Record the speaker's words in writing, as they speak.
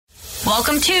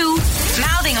Welcome to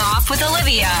Mouthing Off with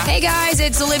Olivia. Hey guys,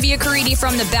 it's Olivia Caridi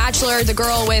from The Bachelor, the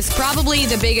girl with probably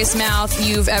the biggest mouth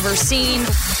you've ever seen.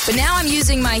 But now I'm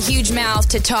using my huge mouth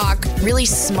to talk really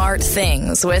smart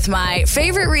things with my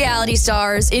favorite reality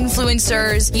stars,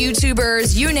 influencers,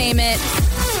 YouTubers, you name it.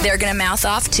 They're gonna mouth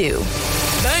off too.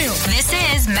 Damn. This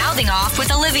is Mouthing Off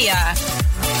with Olivia.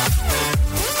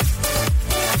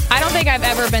 I don't think I've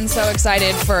ever been so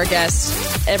excited for a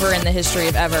guest ever in the history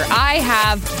of ever. I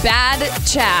have Bad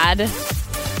Chad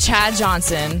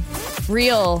Johnson,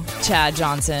 real Chad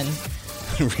Johnson.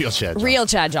 Real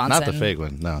Chad Johnson. Not the fake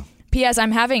one, no. P.S.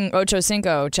 I'm having Ocho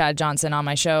Cinco Chad Johnson on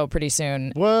my show pretty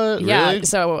soon. What? Yeah, really?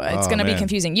 so it's going to be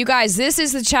confusing. You guys, this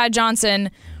is the Chad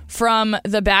Johnson from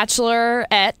The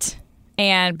Bachelorette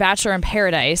and Bachelor in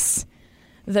Paradise.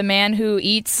 The man who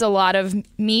eats a lot of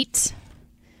meat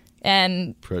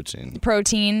and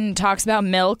protein, talks about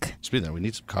milk. Speaking of that, we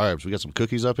need some carbs. We got some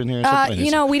cookies up in here.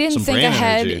 We didn't think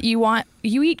ahead. Energy.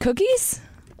 You eat cookies?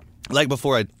 Like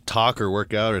before I talk or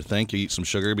work out or think, you eat some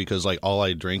sugar because like all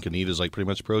I drink and eat is like pretty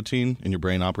much protein, and your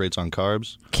brain operates on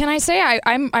carbs. Can I say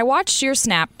I watched your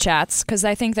Snapchats because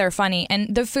I think they're funny,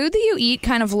 and the food that you eat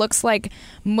kind of looks like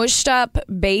mushed up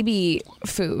baby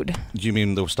food. Do you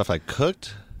mean the stuff I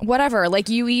cooked? Whatever, like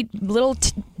you eat little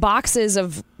boxes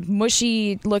of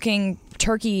mushy looking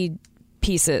turkey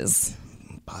pieces.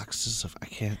 Boxes of I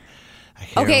can't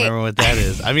remember what that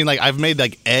is. I mean, like I've made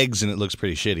like eggs and it looks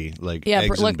pretty shitty, like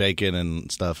eggs and bacon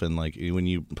and stuff, and like when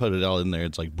you put it all in there,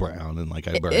 it's like brown and like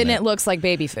I burn it. And it looks like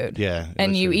baby food. Yeah,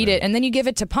 and you eat it, and then you give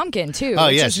it to Pumpkin too. Oh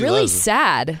which yeah, is she really loves it.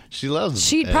 sad. She loves.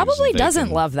 She probably doesn't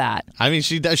love that. I mean,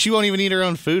 she does. She won't even eat her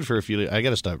own food for a few days. I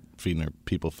got to stop feeding her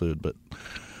people food, but.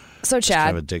 So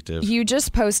Chad, kind of addictive. You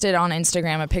just posted on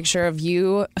Instagram a picture of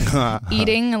you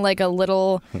eating like a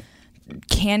little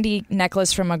candy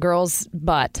necklace from a girl's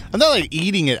butt. I'm not like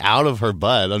eating it out of her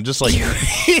butt. I'm just like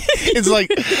it's like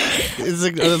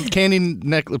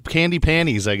candy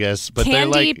panties, I guess. But they're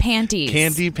like panties.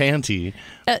 Candy panty.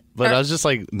 But I was just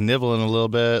like nibbling a little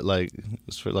bit, like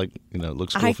it's for like it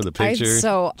looks cool for the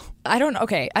picture. I don't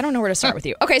know where to start with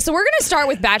you. Okay, so we're gonna start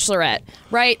with Bachelorette,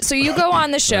 right? So you go on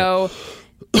the show.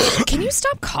 Can you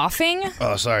stop coughing?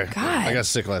 Oh, sorry. God. I got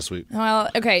sick last week. Well,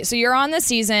 okay, so you're on the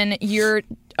season. You're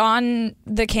on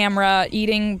the camera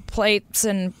eating plates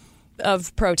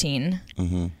of protein.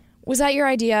 Mm-hmm. Was that your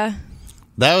idea?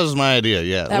 That was my idea,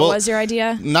 yeah. That was your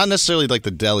idea? Not necessarily like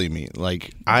the deli meat.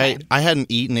 Like, okay. I hadn't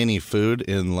eaten any food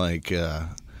in like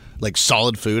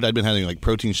solid food. I'd been having like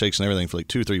protein shakes and everything for like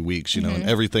 2 or 3 weeks, you know, and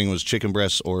everything was chicken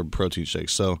breasts or protein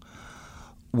shakes. So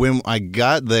when I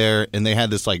got there and they had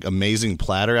this like amazing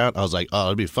platter out, I was like, oh,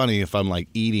 it'd be funny if I'm like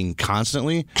eating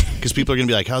constantly because people are going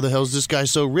to be like, how the hell is this guy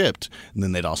so ripped? And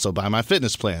then they'd also buy my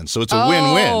fitness plan. So it's a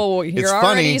win-win. Oh, you're it's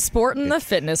already funny. Sporting the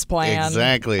fitness plan.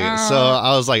 Exactly. So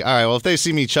I was like, all right, well, if they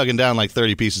see me chugging down like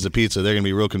 30 pieces of pizza, they're going to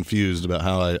be real confused about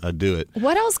how I do it.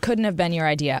 What else couldn't have been your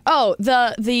idea? Oh,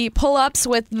 the pull-ups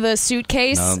with the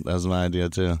suitcase? No, that was my idea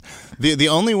too. The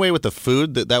only way with the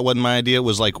food that wasn't my idea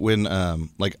was like when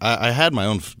I had my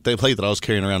own plate that I was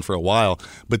carrying around for a while,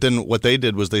 but then what they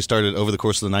did was they started over the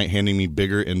course of the night handing me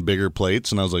bigger and bigger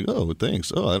plates, and I was like, oh,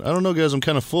 thanks. Oh, I don't know, guys, I'm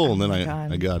kind of full, and then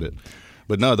I got it.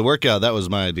 But no, the workout, that was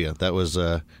my idea. That was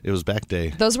it was back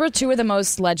day. Those were two of the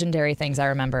most legendary things I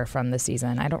remember from the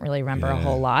season. I don't really remember a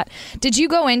whole lot. Did you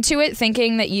go into it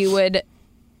thinking that you would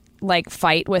like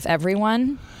fight with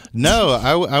everyone? No,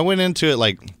 I went into it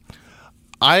like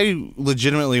I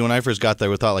legitimately, when I first got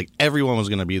there, thought like everyone was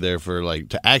going to be there for like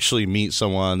to actually meet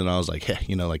someone, and I was like, hey,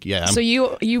 So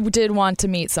you did want to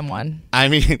meet someone? I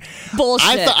mean, bullshit.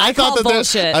 I thought that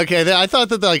bullshit. I thought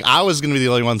that like I was going to be the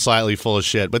only one slightly full of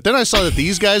shit, but then I saw that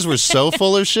these guys were so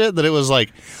full of shit that it was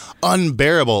like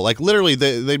unbearable. Like literally,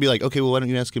 they'd be like, okay, well, why don't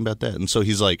you ask him about that? And so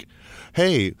he's like,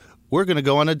 hey, we're going to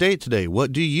go on a date today.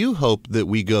 What do you hope that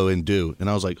we go and do? And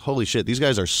I was like, holy shit, these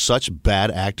guys are such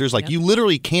bad actors. Like, you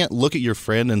literally can't look at your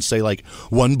friend and say, like,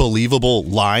 one believable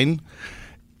line.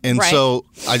 And so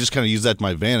I just kind of used that to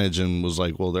my advantage and was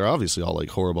like, well, they're obviously all, like,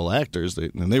 horrible actors.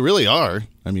 And they really are.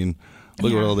 I mean,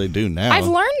 look at what all they do now. I've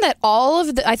learned that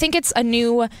I think it's a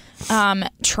new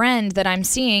trend that I'm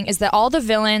seeing, is that all the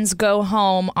villains go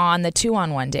home on the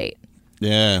 2-on-1 date.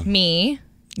 Yeah. Me,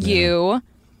 you,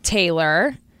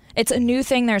 Taylor. It's a new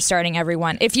thing they're starting,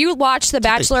 everyone. If you watch The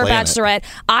Bachelor or Bachelorette,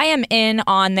 I am in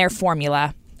on their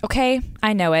formula. Okay?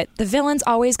 I know it. The villain's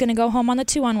always going to go home on the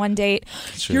 2-on-1 date.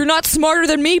 You're not smarter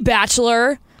than me,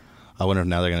 Bachelor. I wonder if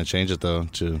now they're going to change it, though.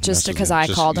 Just because I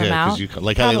called them out?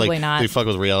 Like how Probably not. They fuck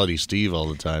with Reality Steve all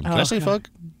the time. Can I say fuck?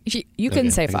 You can Okay,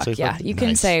 say I can fuck. say Yeah, fuck? you can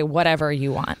Nice. say whatever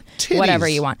you want. Titties. Whatever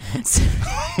you want.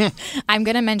 I'm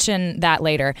going to mention that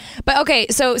later. But okay,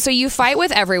 so you fight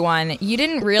with everyone. You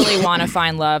didn't really want to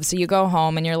find love, so you go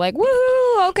home and you're like,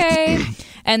 woohoo, okay.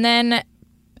 And then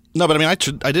No, but I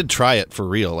mean, I did try it for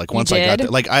real. Like once I got did?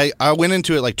 there, like I went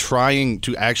into it like trying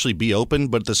to actually be open,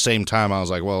 but at the same time, I was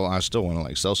like, well, I still want to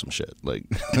like sell some shit. Like,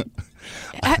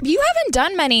 you haven't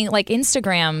done many like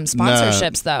Instagram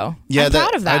sponsorships though. yeah, I'm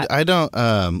proud of that. I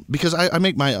don't because I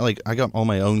make my I got all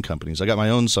my own companies. I got my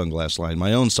own sunglass line,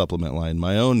 my own supplement line,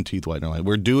 my own teeth whitener line.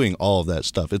 We're doing all of that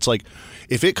stuff. It's like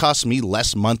if it costs me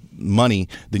less money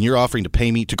than you're offering to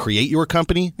pay me to create your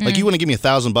company, like you want to give me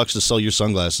 $1,000 to sell your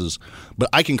sunglasses, but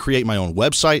I can create my own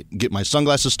website, get my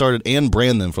sunglasses started, and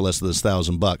brand them for less than this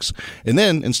 $1,000. And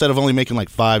then instead of only making like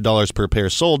 $5 per pair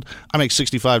sold, I make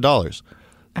 $65.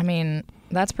 I mean,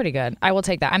 that's pretty good. I will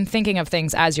take that. I'm thinking of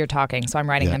things as you're talking, so I'm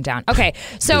writing them down. Okay,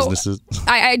 so Businesses.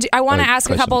 I want to Like ask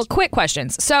a couple questions. quick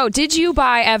questions. So, did you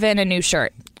buy Evan a new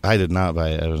shirt? I did not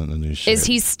buy Evan a new shirt. Is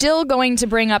he still going to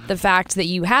bring up the fact that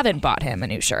you haven't bought him a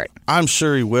new shirt? I'm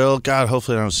sure he will. God,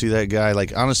 hopefully I don't see that guy.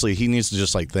 Like, honestly, he needs to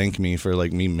just like thank me for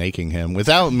like me making him.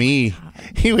 Without me,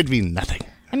 he would be nothing.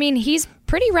 I mean, he's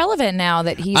pretty relevant now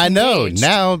that he's I know engaged.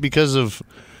 now because of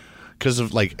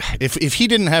like if he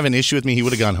didn't have an issue with me, he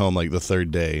would have gone home like the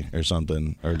third day or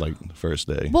something, or like the first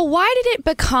day. Well, why did it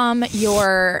become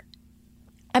your...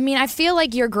 I mean, I feel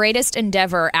like your greatest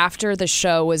endeavor after the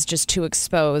show was just to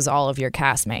expose all of your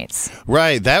castmates.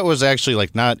 Right, that was actually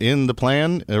like not in the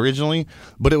plan originally,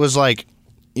 but it was like,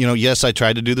 you know, yes, I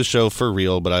tried to do the show for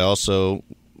real, but I also,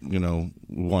 you know,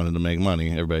 wanted to make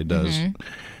money. Everybody does.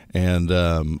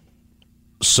 And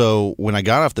so when I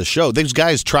got off the show, these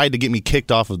guys tried to get me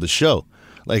kicked off of the show.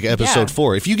 Like episode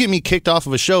 4. If you get me kicked off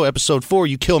of a show, episode 4,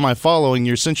 you kill my following.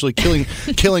 You're essentially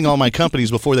killing all my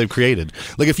companies before they've created.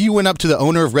 Like if you went up to the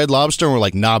owner of Red Lobster and were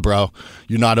like, "Nah, bro,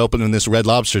 you're not opening this Red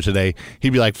Lobster today,"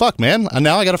 he'd be like, "Fuck, man,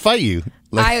 now I got to fight you."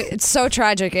 Like, It's so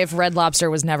tragic if Red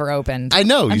Lobster was never opened. I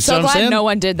know. You I'm see so what I'm glad saying? no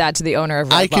one did that to the owner of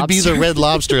Red I Lobster. could be the Red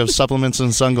Lobster of supplements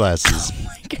and sunglasses.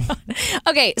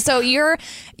 Okay, so you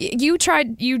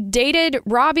dated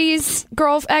Robbie's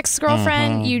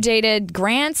ex-girlfriend. You dated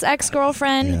Grant's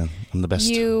ex-girlfriend. Yeah, I'm the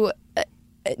best.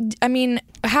 I mean,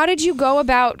 how did you go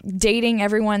about dating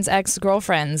everyone's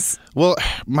ex-girlfriends? Well,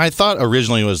 my thought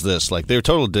originally was this. Like, they were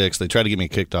total dicks. They tried to get me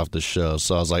kicked off the show.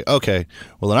 So I was like, okay,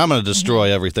 well, then I'm going to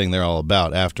destroy everything they're all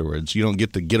about afterwards. You don't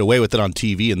get to get away with it on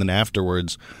TV, and then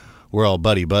afterwards, we're all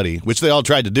buddy-buddy, which they all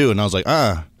tried to do. And I was like,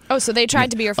 Oh, so they tried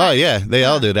to be your friend. Oh, yeah, they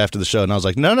all did after the show. And I was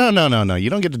like, no. You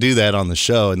don't get to do that on the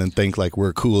show and then think like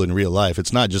we're cool in real life.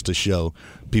 It's not just a show.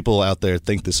 People out there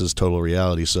think this is total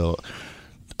reality. So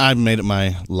I made it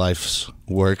my life's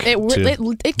work.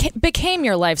 It became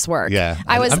your life's work. Yeah,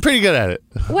 I'm pretty good at it.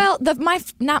 Well,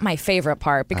 not my favorite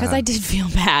part because I did feel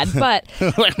bad, but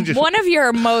one of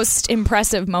your most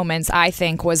impressive moments, I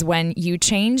think, was when you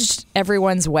changed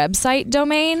everyone's website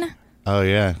domain. Oh,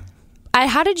 yeah.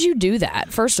 How did you do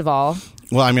that? First of all,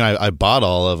 Well, I mean, I bought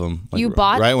all of them. Like, you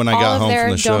bought right when I all got of home their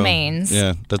from the show. domains.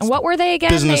 Yeah, And what were they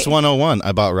again? Business 101.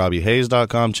 I bought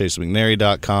RobbieHayes.com,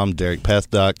 ChaseMcNary.com,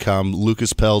 DerekPeth.com,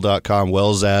 LucasPell.com,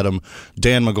 Wells Adam,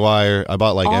 Dan McGuire. I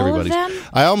bought like All of everybody's. them?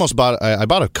 I almost bought. I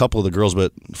bought a couple of the girls,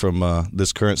 but from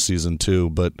this current season too.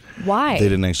 But Why? they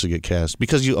didn't actually get cast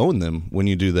because you own them when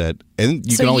you do that, and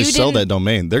you So can only you sell didn't- that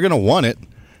domain. They're gonna want it.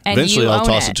 And Eventually, you I'll own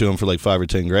toss it. it to them for like $5 or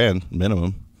 $10,000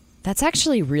 minimum. That's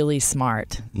actually really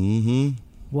smart. Mm-hmm.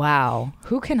 Wow.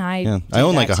 Who can I? Yeah, do I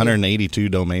own that like to? 182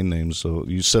 domain names, so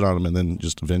you sit on them, and then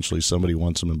just eventually somebody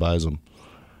wants them and buys them.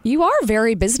 You are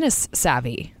very business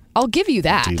savvy. I'll give you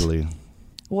that. Indeedly.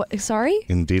 What? Sorry.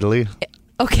 Indeedly.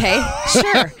 Okay,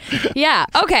 sure. Yeah,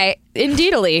 okay.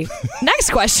 Indeedly.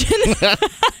 Next question.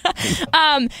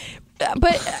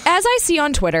 But as I see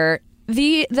on Twitter,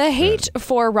 the hate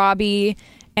for Robbie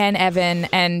and Evan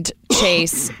and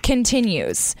Chase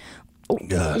continues.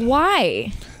 God.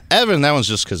 Why? Evan, that one's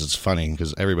just because it's funny,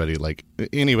 because everybody, like,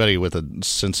 anybody with a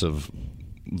sense of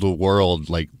the world,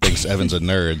 like, thinks Evan's a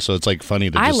nerd, so it's, like, funny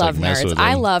to just, I love like, mess nerds. with him.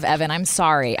 I love Evan. I'm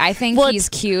sorry. I think What? he's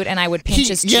cute and I would pinch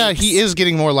his cheeks. Yeah, he is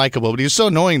getting more likable, but he's so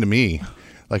annoying to me.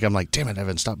 Like, I'm like, damn it,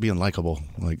 Evan, stop being likable.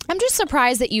 Like, I'm just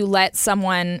surprised that you let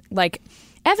someone like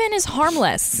Evan is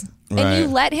harmless and you Right.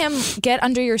 let him get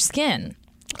under your skin.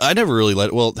 I never really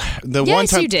let. Well, the Yes, one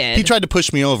time you did. he tried to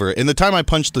push me over, and the time I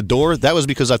punched the door, that was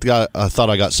because I thought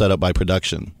I got set up by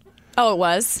production. Oh, it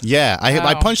was? Yeah,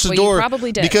 I punched the well, you door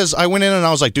probably did. because I went in and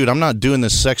I was like, dude, I'm not doing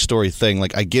this sex story thing.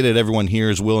 Like, I get it. Everyone here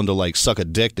is willing to like suck a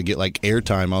dick to get like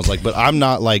airtime. I was like, but I'm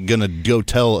not like gonna go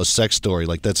tell a sex story.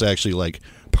 Like, that's actually like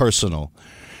personal.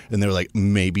 And they were like,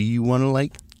 maybe you want to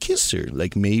like kiss her.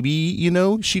 Like, maybe, they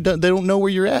don't know where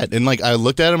you're at. And, like, I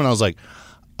looked at him and I was like,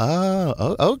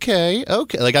 oh, okay.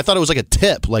 Like, I thought it was like a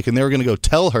tip, like, and they were going to go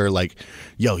tell her, like,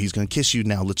 yo, he's going to kiss you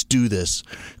now. Let's do this.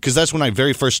 Because that's when I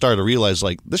very first started to realize,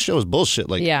 like, this show is bullshit.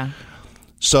 Like, yeah.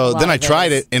 So then I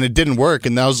tried it, and it didn't work.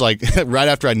 And I was like, right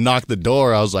after I knocked the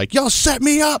door, I was like, yo, set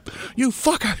me up, you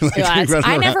fucker. Like,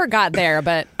 I never got there,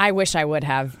 but I wish I would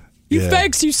have. You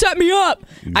fakes, you set me up.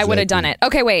 Exactly. I would have done it.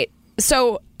 Okay, wait.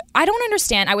 So I don't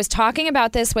understand. I was talking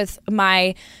about this with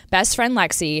my best friend,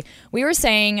 Lexi. We were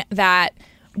saying that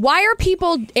why are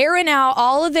people airing out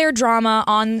all of their drama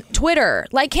on Twitter?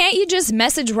 Like, can't you just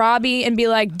message Robbie and be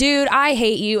like, dude, I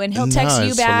hate you, and he'll text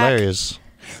you back? Hilarious.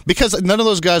 Because none of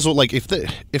those guys will, like, if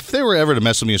they were ever to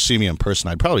mess with me or see me in person,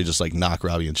 I'd probably just, like, knock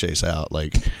Robbie and Chase out.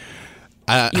 Like,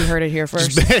 you heard it here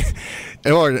first.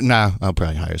 Or, I'll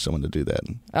probably hire someone to do that.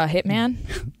 A hitman?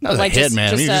 Not like a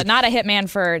hitman. Just not a hitman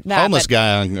for that. Homeless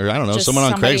guy, or I don't know, someone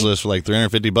on Craigslist for like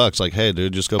 $350. Like, hey,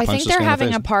 dude, just go punch this guy in the face. I think they're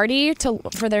having a party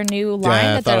for their new line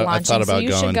that they're launching, so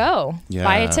you should go. Yeah.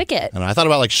 Buy a ticket. And I thought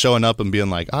about, like, showing up and being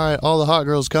like, all right, all the hot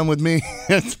girls come with me.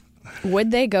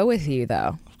 Would they go with you,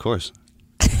 though? Of course.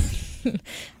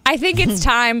 I think it's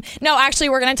time. No, actually,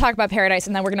 we're going to talk about Paradise,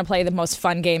 and then we're going to play the most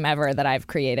fun game ever that I've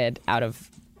created out of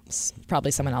probably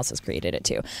someone else has created it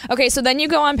too. Okay, so then you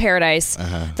go on Paradise.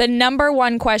 The number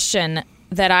one question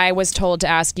that I was told to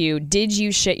ask you, did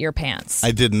you shit your pants?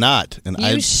 I did not. And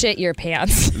you shit your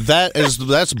pants.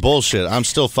 That's bullshit. I'm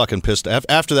still fucking pissed.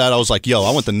 After that, I was like, yo,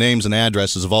 I want the names and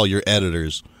addresses of all your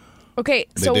editors. Okay,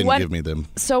 they didn't give me them.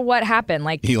 So what happened?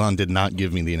 Like, Elon did not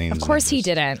give me the names. Of course he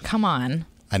didn't. Come on.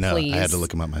 I know. Please. I had to look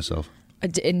them up myself.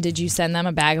 And did you send them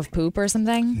a bag of poop or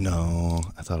something? No,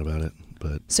 I thought about it,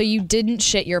 but so you didn't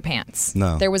shit your pants?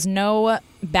 No. There was no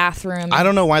bathroom. I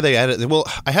don't know why they added. Well,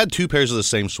 I had 2 pairs of the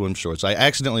same swim shorts. I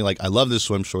accidentally I love this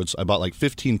swim shorts. I bought like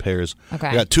 15 pairs. Okay.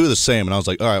 I got 2 of the same, and I was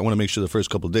like, all right, I want to make sure the first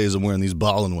couple of days I'm wearing these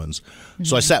ballin' ones. Mm-hmm.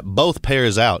 So I sat both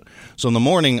pairs out. So in the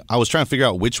morning, I was trying to figure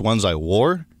out which ones I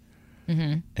wore.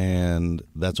 Mm-hmm. And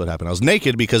that's what happened. I was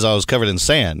naked because I was covered in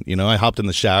sand. I hopped in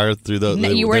the shower through the.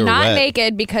 You were not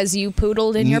naked because you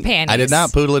poodled in your panties. I did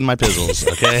not poodle in my pizzles.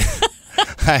 Okay.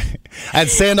 I had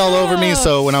sand all over me,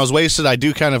 so when I was wasted, I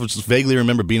do kind of just vaguely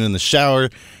remember being in the shower,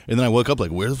 and then I woke up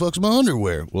like, where the fuck's my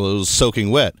underwear? Well, it was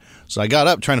soaking wet. So I got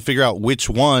up trying to figure out which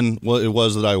one it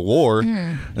was that I wore,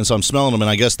 and so I'm smelling them,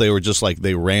 and I guess they were just like,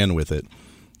 they ran with it.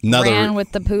 Ran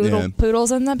with the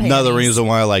poodles in the panties. Another reason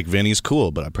why I like Vinny's cool,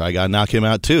 but I probably got to knock him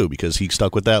out too because he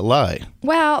stuck with that lie.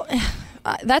 Well,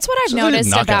 that's what I've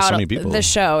noticed about the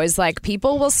show is like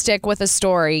people will stick with a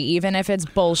story even if it's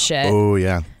bullshit. Oh,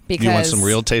 yeah. Because you want some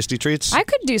real tasty treats? I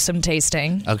could do some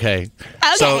tasting. Okay.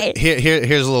 So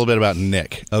here's a little bit about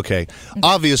Nick. Okay.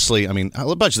 Obviously, I mean,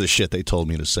 a bunch of the shit they told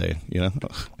me to say,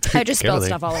 I just spelled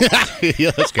stuff all over.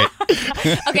 Yeah, that's great.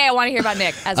 Okay, I want to hear about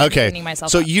Nick as I'm cleaning myself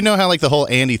so up. You know how like the whole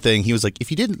Andy thing, he was like,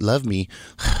 if you didn't love me,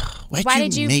 why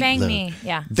did you bang me?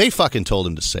 Yeah. They fucking told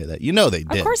him to say that. They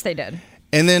did. Of course they did.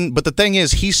 And then, but the thing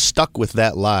is, he stuck with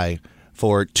that lie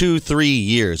for 2-3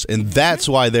 years. And that's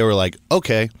why they were like,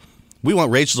 okay, we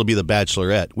want Rachel to be the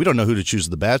Bachelorette. We don't know who to choose as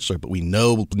the Bachelor, but we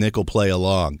know Nick will play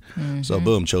along. Mm-hmm. So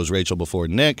boom, chose Rachel before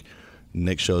Nick.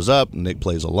 Nick shows up. Nick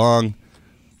plays along.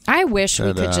 I wish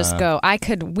we could just go.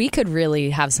 We could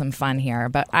really have some fun here,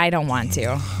 but I don't want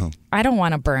to. I don't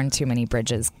want to burn too many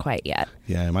bridges quite yet.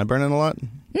 Yeah, am I burning a lot?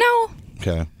 No.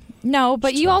 Okay. No,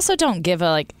 but you also don't give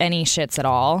any shits at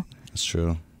all. That's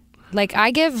true. Like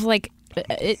I give a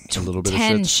little bit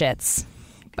 10 of shits.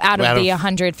 Out of the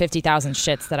 150,000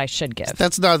 shits that I should give.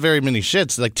 That's not very many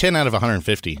shits. Like 10 out of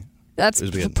 150. That's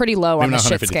pretty low on the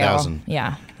shit scale.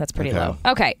 Yeah, that's pretty low.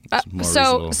 Okay,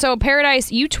 so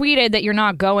Paradise, you tweeted that you're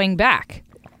not going back.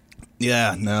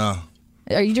 Yeah, no.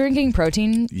 Are you drinking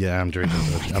protein? Yeah, I'm drinking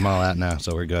protein. I'm all out now,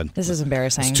 so we're good. This is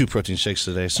embarrassing. It's 2 protein shakes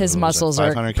today. So his muscles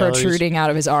are protruding out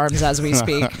of his arms as we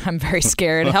speak. I'm very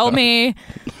scared. Help me.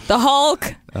 The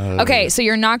Hulk. Okay, so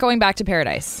you're not going back to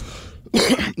Paradise.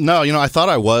 No, I thought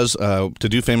I was. To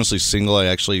do Famously Single, I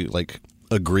actually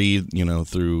agreed,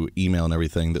 through email and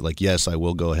everything that yes, I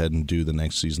will go ahead and do the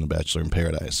next season of Bachelor in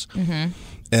Paradise. Mm-hmm.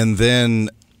 And then,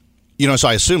 so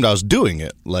I assumed I was doing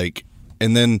it.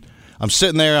 And then I'm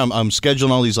sitting there, I'm scheduling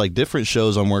all these different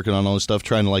shows I'm working on, all this stuff,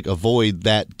 trying to avoid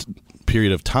that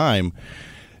period of time.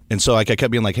 And so I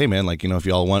kept being like, hey man, if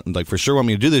y'all want, for sure want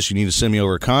me to do this, you need to send me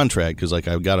over a contract because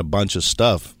I've got a bunch of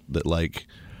stuff that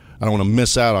I don't want to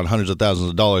miss out on hundreds of thousands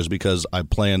of dollars because I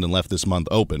planned and left this month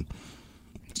open.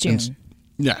 June.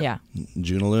 Yeah.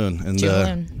 June-a-loon. And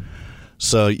June-a-loon.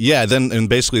 So yeah, then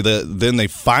basically then they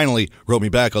finally wrote me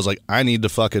back. I was like, I need to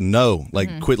fucking know.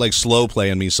 Quit slow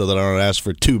playing me so that I don't ask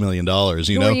for $2 million.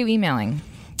 Who are you emailing?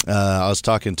 I was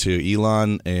talking to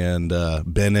Elon and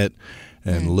Bennett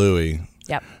and Louie.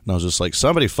 Yep. And I was just like,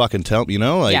 somebody fucking tell me,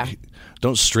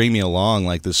 don't string me along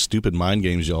like this stupid mind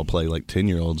games y'all play like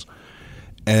 10-year-olds.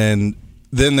 And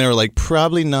then they were like,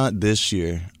 probably not this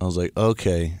year. I was like,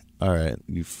 okay, all right.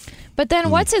 But then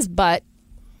what's his butt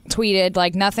tweeted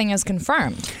like nothing is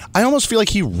confirmed. I almost feel like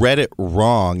he read it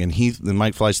wrong, and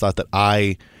Mike Fleiss thought that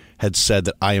I had said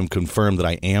that I am confirmed that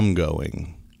I am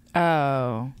going.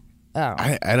 Oh.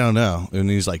 I don't know. And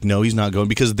he's like, no, he's not going.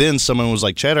 Because then someone was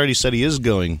like, Chad already said he is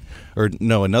going. Or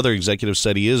no, another executive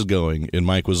said he is going. And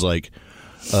Mike was like,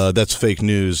 that's fake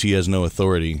news. He has no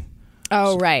authority.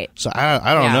 Oh, right. So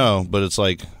I don't know. But it's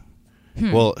like,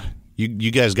 well, you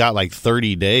guys got like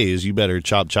 30 days. You better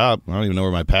chop. I don't even know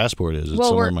where my passport is. It's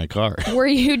somewhere in my car. Were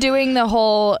you doing the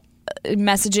whole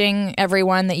messaging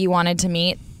everyone that you wanted to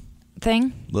meet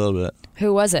thing? A little bit.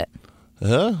 Who was it?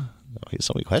 So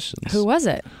many questions. Who was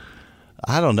it?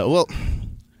 I don't know. Well,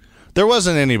 there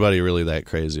wasn't anybody really that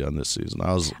crazy on this season.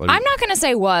 I'm not going to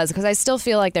say was because I still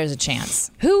feel like there's a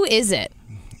chance. Who is it?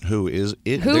 Who is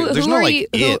it? There's no like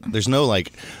it. There's no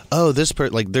like, oh, this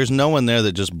there's no one there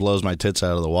that just blows my tits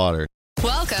out of the water.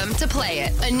 Welcome to Play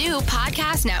It, a new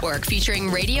podcast network featuring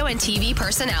radio and TV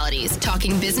personalities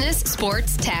talking business,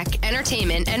 sports, tech,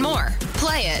 entertainment, and more.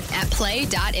 Play it at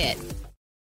play.it.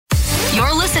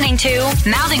 You're listening to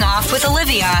Mouthing Off with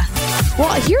Olivia.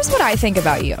 Well, here's what I think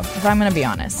about you, if I'm going to be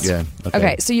honest. Yeah.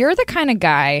 Okay, so you're the kind of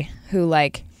guy who,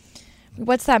 like,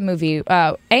 what's that movie?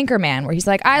 Anchorman, where he's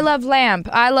like, I love lamp,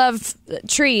 I love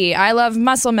tree, I love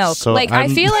muscle milk. So like,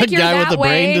 I'm I feel like the you're guy that with the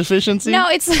way. brain deficiency? No,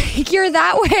 it's like you're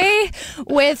that way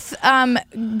with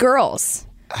girls.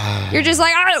 You're just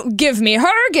like, give me her,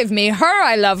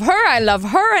 I love her, and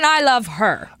I love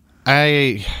her.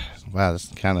 Wow, that's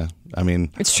kind of, I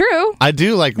mean. It's true. I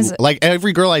do like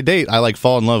every girl I date, I like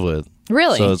fall in love with.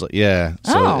 Really? So it's like, yeah.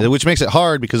 So, which makes it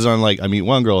hard because I'm like, I meet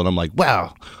one girl and I'm like,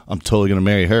 wow, I'm totally going to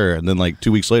marry her. And then like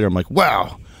 2 weeks later, I'm like,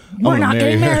 wow. We're not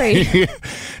getting married.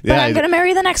 But I'm going to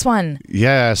marry the next one.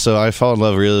 Yeah, so I fall in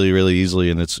love really, really easily,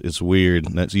 and it's weird.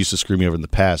 And that used to screw me over in the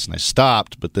past, and I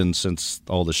stopped. But then since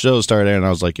all the shows started airing, I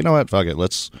was like, you know what, fuck it,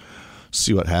 let's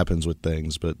see what happens with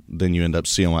things. But then you end up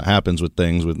seeing what happens with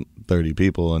things with 30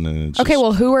 people, and then it's okay,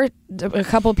 well, who are a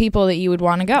couple people that you would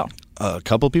want to go? A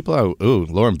couple people?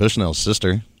 Lauren Bushnell's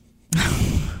sister.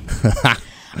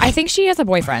 I think she has a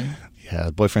boyfriend.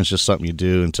 Yeah, boyfriend's just something you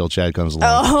do until Chad comes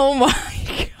along. Oh,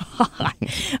 my God.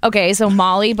 Okay, so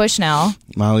Molly Bushnell.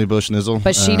 Molly Bushnizzle.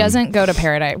 But she doesn't go to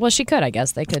Paradise. Well, she could, I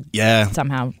guess. They could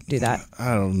somehow do that.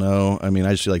 I don't know. I mean,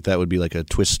 I just feel like that would be like a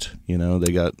twist, you know?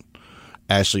 They got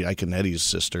Ashley Iconetti's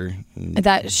sister.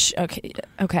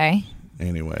 Okay.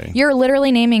 Anyway. You're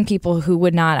literally naming people who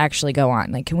would not actually go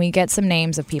on. Like, can we get some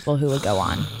names of people who would go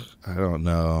on? I don't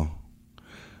know.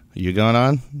 You going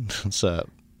on? What's up?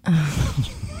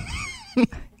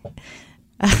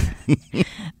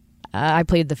 I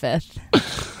plead the fifth.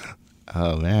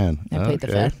 Oh, man. I plead the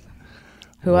fifth.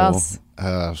 Who else?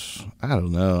 I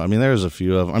don't know. I mean, there's a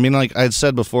few of them. I mean, like I had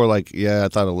said before, like, yeah, I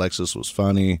thought Alexis was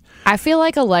funny. I feel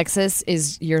like Alexis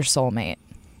is your soulmate.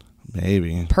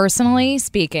 Maybe. Personally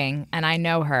speaking, and I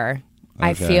know her, okay.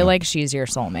 I feel like she's your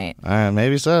soulmate.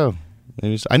 Maybe so.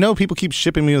 I know people keep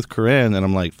shipping me with Corinne, and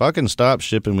I'm like, fucking stop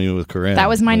shipping me with Corinne. That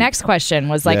was my next question,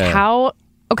 was like, how...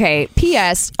 Okay,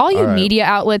 P.S., all you media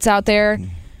outlets out there...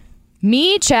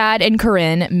 Me, Chad, and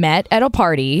Corinne met at a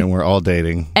party. And we're all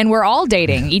dating.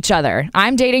 Each other.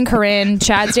 I'm dating Corinne.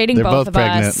 Chad's dating both of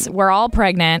us. We're all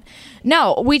pregnant.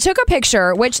 No, we took a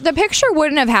picture, which the picture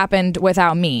wouldn't have happened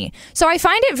without me. So I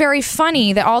find it very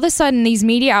funny that all of a sudden these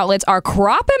media outlets are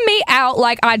cropping me out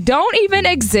like I don't even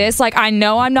exist. Like I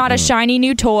know I'm not a shiny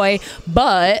new toy,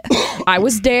 but I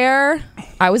was there.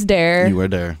 You were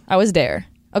there. I was there.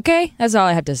 Okay? That's all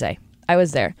I have to say. I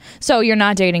was there. So you're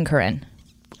not dating Corinne?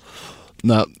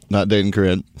 No, not dating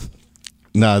Corinne.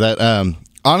 No, that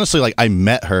honestly, like I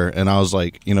met her and I was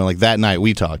like, you know, like that night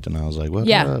we talked and I was like, what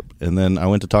up? And then I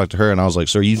went to talk to her and I was like,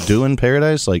 so are you doing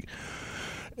Paradise? Like,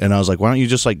 and I was like, why don't you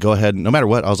just like go ahead, no matter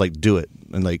what? I was like, do it.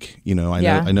 And like, you know,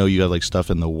 I know you have like stuff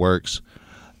in the works.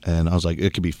 And I was like,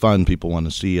 it could be fun. People want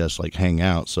to see us like hang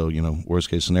out. So, you know,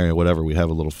 worst case scenario, whatever, we have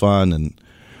a little fun. And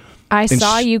I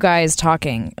saw you guys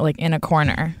talking like in a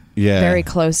corner. Yeah. Very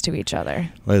close to each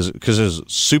other. Because it was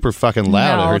super fucking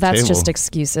loud at her table. No, that's just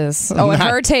excuses. Oh, at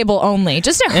her table only.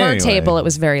 Just at her table, it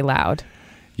was very loud.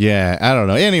 Yeah, I don't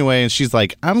know. Anyway, and she's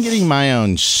like, I'm getting my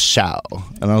own show.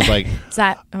 And I was like,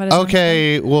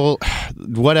 okay, well,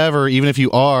 whatever. Even if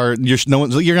you are, you're not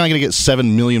going to get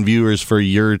 7 million viewers for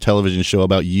your television show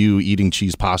about you eating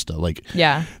cheese pasta. Like,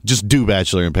 just do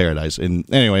Bachelor in Paradise. And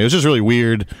anyway, it was just really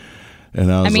weird.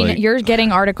 And I was like, you're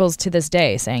getting articles to this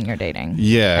day saying you're dating.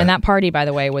 Yeah. And that party, by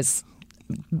the way, was,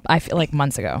 I feel like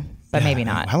months ago, but maybe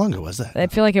not. How long ago was that? I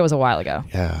feel like it was a while ago.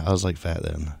 Yeah, I was like fat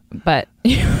then. But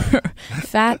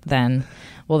fat then.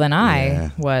 Well, then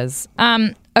I was.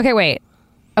 Okay, wait.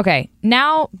 Okay,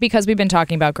 now because we've been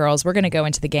talking about girls, we're going to go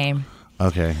into the game.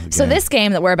 Okay. So this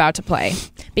game that we're about to play,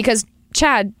 because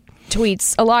Chad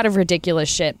tweets a lot of ridiculous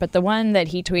shit, but the one that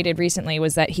he tweeted recently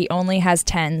was that he only has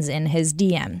 10s in his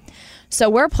DM. So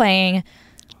we're playing.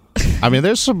 I mean,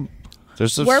 there's a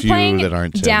we're few playing that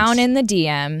aren't 10s. Down in the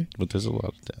DM. But there's a lot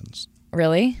of 10s.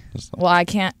 Really? Well, I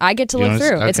can't. I get to look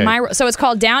through. Okay. It's so it's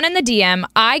called Down in the DM.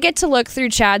 I get to look through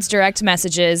Chad's direct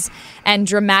messages and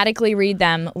dramatically read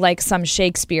them like some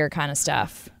Shakespeare kind of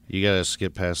stuff. You gotta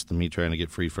skip past the me trying to get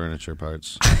free furniture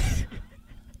parts.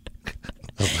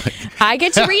 I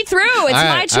get to read through. It's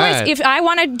my choice. Right. If I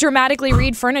want to dramatically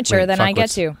read furniture, Wait, then fuck, I get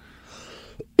to.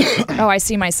 Oh, I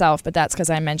see myself, but that's because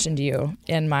I mentioned you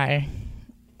in my.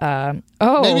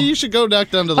 Maybe you should go back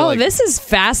down to the. Oh, this is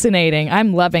fascinating.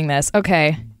 I'm loving this.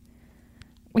 Okay.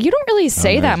 Well, you don't really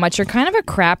say that much. You're kind of a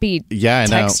crappy I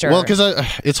know. texter. Well, because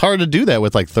it's hard to do that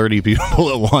with like 30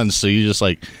 people at once. So you just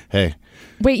like, hey.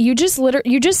 Wait, you just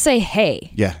say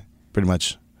hey. Yeah, pretty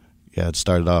much. Yeah, it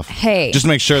started off. Hey. Just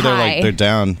make sure they're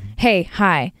down. Hey,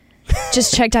 hi.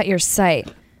 Just checked out your site.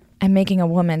 I'm making a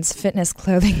woman's fitness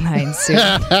clothing line soon.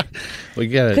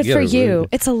 Good for you.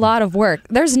 It's a lot of work.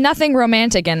 There's nothing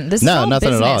romantic in this. No, is nothing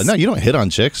business. at all. No, you don't hit on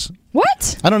chicks.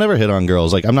 What? I don't ever hit on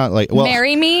girls. Like I'm not like. Well,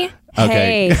 marry me.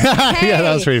 Okay. Hey. Hey. Yeah,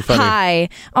 that was pretty funny. Hi.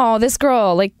 Oh, this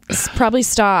girl. Like, probably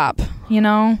stop. You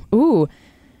know. Ooh.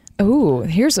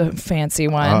 Here's a fancy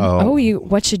one. Uh-oh. Oh,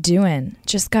 what you doing?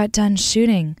 Just got done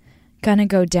shooting. Gonna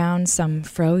go down some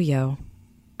froyo.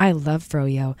 I love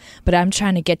froyo, but I'm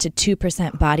trying to get to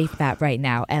 2% body fat right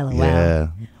now. LOL. Yeah.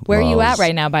 Where are you at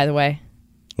right now, by the way?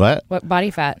 What? What body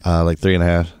fat? Like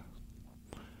 3.5.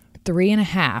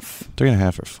 3.5.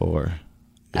 3.5 or 4.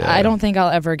 Yeah. I don't think I'll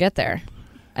ever get there.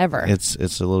 Ever. It's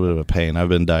a little bit of a pain. I've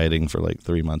been dieting for like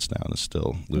 3 months now and it's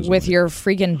still losing with weight. your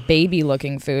freaking baby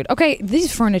looking food. Okay,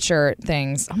 these furniture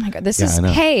things. Oh my god, this is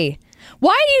hey.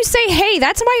 Why do you say hey?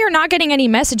 That's why you're not getting any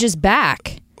messages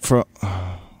back.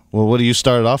 Well, what do you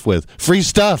start off with? Free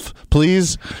stuff,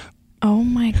 please. Oh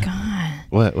my god.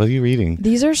 What are you reading?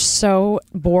 These are so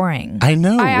boring. I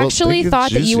know. I actually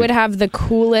thought that you would have the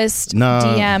coolest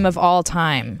DM of all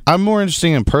time. I'm more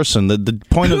interesting in person. The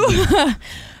point of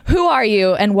Who are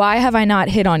you and why have I not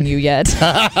hit on you yet?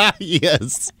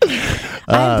 Yes.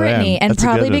 I'm Brittany, and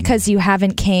probably because you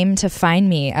haven't came to find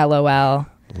me, LOL.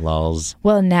 Lols.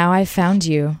 Well, now I found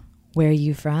you. Where are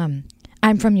you from?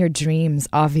 I'm from your dreams,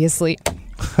 obviously.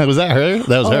 Was that her?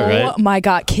 That was her, right? Oh my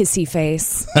god, kissy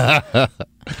face.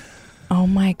 Oh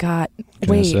my god.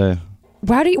 Wait.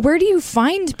 Where do you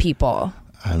find people?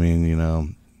 I mean,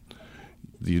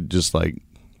 you just like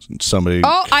somebody.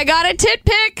 Oh, I got a tit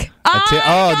pic.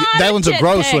 That one's a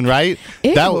gross one, right?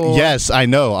 Ew. Yes, I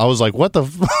know. I was like, what the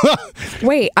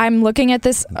Wait, I'm looking at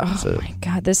this. Oh my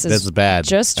god, that's bad.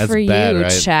 Just that's for bad, you,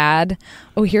 right? Chad.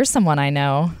 Oh, here's someone I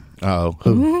know. Oh,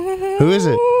 who is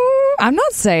it? I'm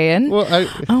not saying. Well,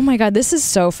 oh my god, this is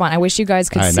so fun. I wish you guys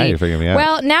could see. Now you're freaking me out.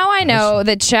 Well, now I know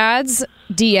that Chad's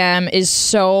DM is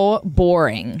so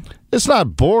boring. It's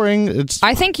not boring.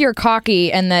 I think you're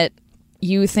cocky and that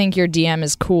you think your DM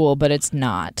is cool, but it's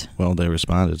not. Well, they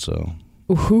responded, so.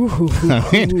 I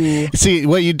mean, see,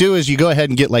 what you do is you go ahead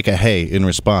and get like a hey in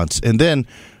response, and then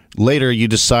later you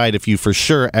decide if you for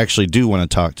sure actually do want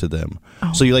to talk to them.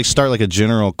 So you like start like a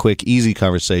general, quick, easy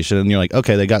conversation, and you're like,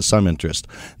 okay, they got some interest.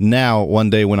 Now,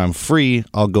 one day when I'm free,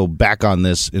 I'll go back on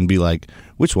this and be like,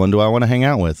 which one do I want to hang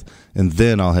out with? And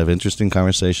then I'll have interesting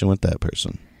conversation with that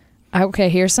person. Okay,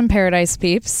 here's some Paradise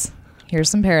Peeps.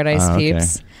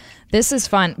 Peeps. This is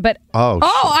fun, but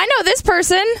I know this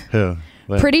person. Who?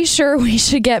 What? Pretty sure we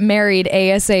should get married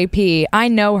ASAP. I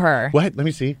know her. What? Let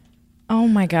me see. Oh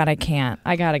my god, I can't.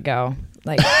 I gotta go.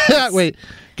 Like, wait,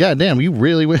 goddamn, you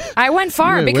really went. I went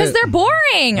far because they're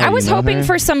boring. I was hoping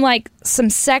for some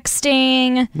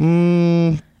sexting.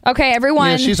 Okay,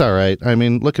 everyone. Yeah, she's all right. I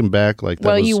mean, looking back, like,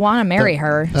 you want to marry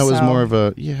her. That was more of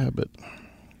a but.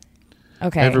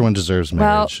 Okay. Everyone deserves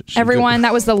marriage. Well, everyone,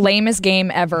 that was the lamest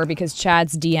game ever because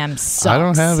Chad's DM sucks. I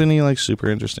don't have any like super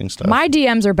interesting stuff. My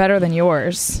DMs are better than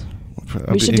yours.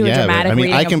 We should do a dramatic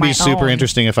reading I can of be my super own.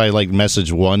 interesting if I like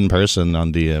message one person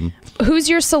on DM. Who's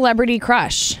your celebrity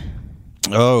crush?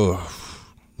 Oh,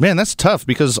 man, that's tough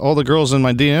because all the girls in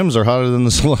my DMs are hotter than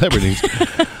the celebrities.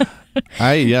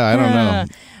 I don't know.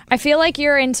 I feel like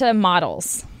you're into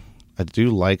models. I do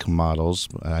like models.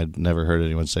 I've never heard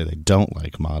anyone say they don't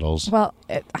like models. Well,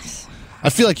 I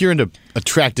feel like you're into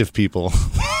attractive people.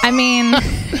 I mean,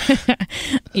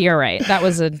 you're right. That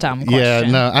was a dumb question. Yeah,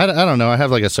 no, I don't know. I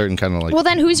have like a certain kind of like. Well,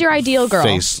 then who's your ideal girl?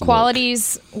 Face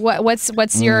Qualities.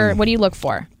 What's your? What do you look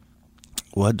for?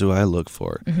 What do I look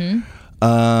for?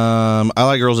 I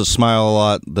like girls that smile a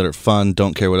lot, that are fun,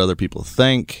 don't care what other people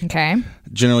think. Okay.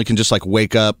 Generally can just like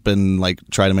wake up and like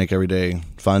try to make every day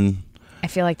fun. I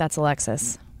feel like that's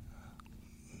Alexis.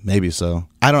 Maybe so.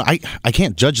 I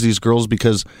can't judge these girls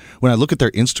because when I look at their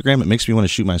Instagram, it makes me want to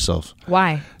shoot myself.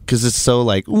 Why? Because it's so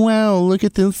like, wow, look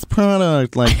at this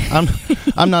product. Like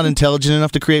I'm not intelligent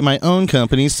enough to create my own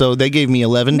company, so they gave me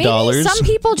 $11. Maybe some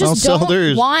people just I'll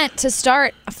don't want to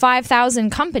start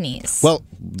 5,000 companies. Well,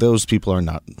 those people are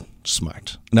not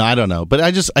smart. No, I don't know. But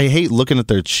I hate looking at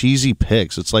their cheesy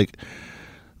pics. It's like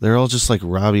they're all just like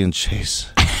Robbie and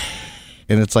Chase.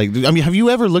 And it's like, I mean, have you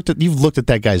ever looked at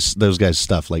those guys'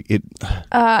 stuff? Like it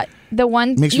the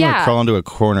one makes me want to crawl into a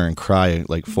corner and cry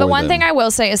like for the one them. thing I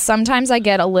will say is sometimes I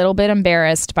get a little bit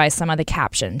embarrassed by some of the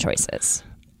caption choices.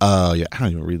 Oh, yeah. I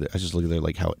don't even read it. I just look at their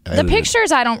like how the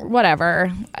pictures I don't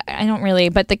really,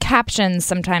 but the captions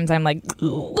sometimes I'm like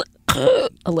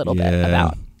a little bit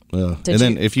about. And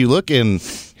then if you look in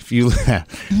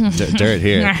dirt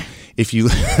here. If you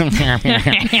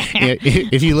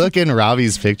look in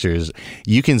Robbie's pictures,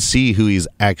 you can see who he's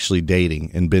actually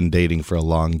dating and been dating for a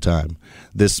long time.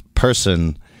 This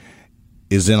person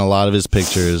is in a lot of his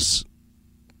pictures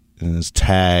and is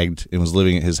tagged and was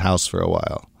living at his house for a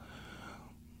while.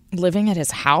 Living at his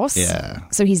house? Yeah.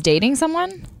 So he's dating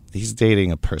someone? He's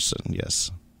dating a person, yes.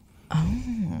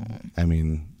 Oh. I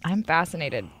mean... I'm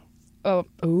fascinated. Oh,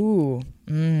 ooh.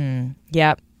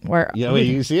 Yep. Wait,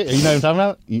 you see it? You know what I'm talking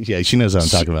about? Yeah, she knows what I'm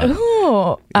talking about.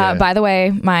 Ooh. By the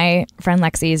way, my friend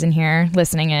Lexi is in here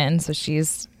listening in, so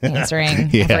she's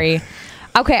answering every...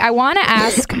 Okay, I want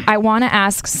to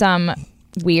ask some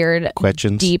weird,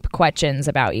 deep questions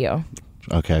about you.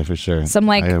 Okay, for sure. Some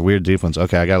like... I got weird, deep ones.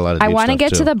 Okay, I got a lot of deep stuff, I want to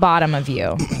get to the bottom of you.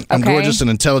 Okay? I'm gorgeous and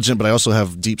intelligent, but I also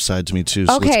have deep side to me, too.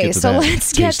 So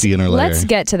let's get to that. Let's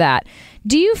get to that.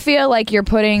 Do you feel like you're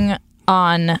putting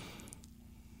on...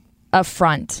 a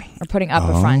front or putting up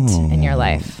a front in your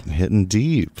life? Hitting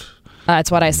deep.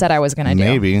 That's what I said I was going to do.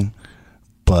 Maybe.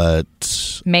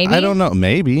 But maybe? I don't know.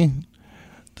 Maybe.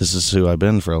 This is who I've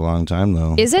been for a long time,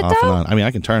 though. Is it, though? I mean,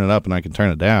 I can turn it up and I can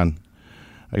turn it down.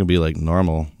 I can be like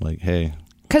normal, like, hey.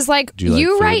 Because like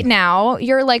you right now,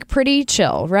 you're like pretty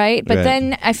chill, right? But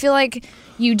then I feel like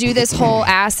you do this whole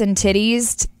ass and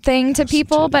titties thing to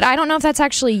people, but I don't know if that's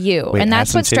actually you. Wait, and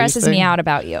that's what stresses me out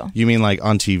about you. You mean like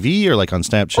on TV or like on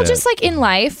Snapchat? Well, just like in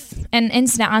life and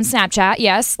on Snapchat,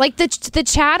 yes. Like the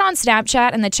Chad on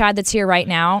Snapchat and the Chad that's here right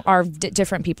now are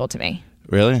different people to me.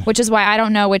 Really? Which is why I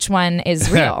don't know which one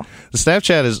is real.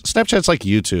 Snapchat's like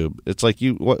YouTube. It's like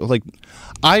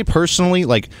I personally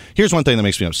like. Here's one thing that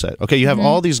makes me upset. Okay, you have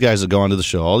all these guys that go onto the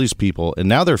show, all these people, and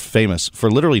now they're famous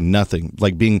for literally nothing.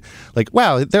 Like being like,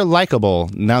 wow, they're likable.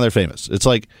 Now they're famous. It's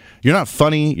like you're not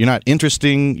funny, you're not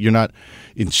interesting, you're not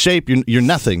in shape, you're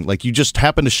nothing. Like you just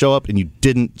happened to show up and you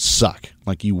didn't suck.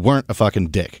 Like you weren't a fucking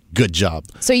dick. Good job.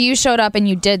 So you showed up and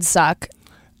you did suck,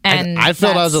 and I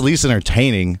felt I was at least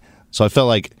entertaining. So I felt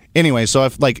like, anyway, so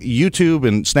I've like YouTube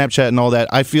and Snapchat and all that,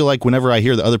 I feel like whenever I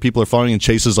hear that other people are following and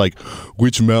Chase is like,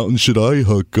 which mountain should I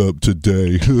hook up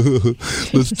today?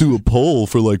 Let's do a poll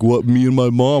for like what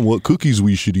cookies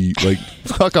we should eat. Like,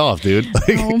 fuck off, dude. Like,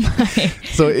 oh my.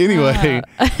 So anyway,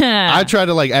 I try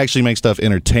to like actually make stuff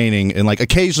entertaining and like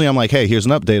occasionally I'm like, hey, here's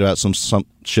an update about some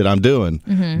shit I'm doing.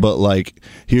 But like,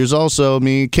 here's also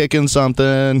me kicking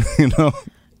something, you know?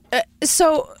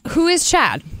 So who is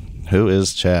Chad? Who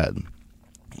is Chad?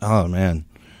 Oh, man.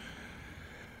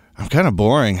 I'm kind of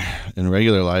boring in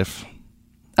regular life.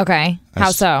 Okay.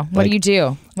 How so? What do you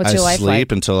do? What's your life like? I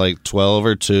sleep until like 12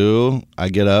 or 2. I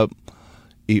get up,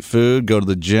 eat food, go to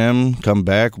the gym, come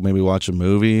back, maybe watch a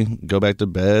movie, go back to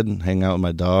bed, hang out with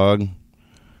my dog.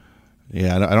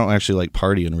 Yeah, I don't actually like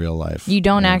party in real life. You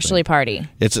don't actually party?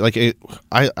 It's like,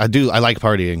 I do. I like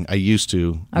partying. I used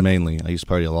to, mainly. I used to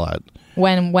party a lot.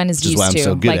 When is used to?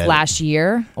 So like last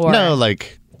year? Or? No,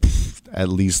 like at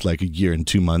least like a year and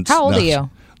 2 months. How old are you?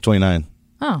 29.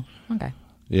 Oh, okay.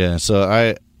 Yeah, so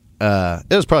it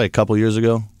was probably a couple years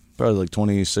ago, probably like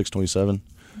 26, 27.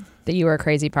 That you were a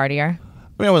crazy partier? I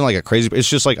mean, I wasn't like a crazy, it's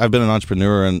just like I've been an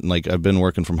entrepreneur and like I've been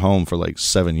working from home for like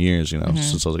 7 years,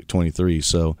 since I was like 23.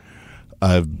 So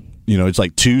I've, it's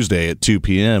like Tuesday at 2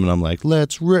 p.m. and I'm like,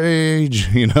 let's rage,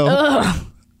 Ugh.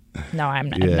 No, I've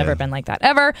never been like that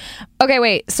ever. Okay,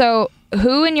 wait. So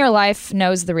who in your life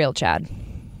knows the real Chad?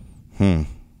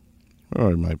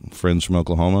 Or my friends from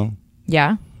Oklahoma.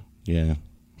 Yeah? Yeah.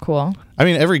 Cool. I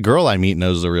mean, every girl I meet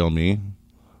knows the real me.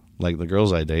 like the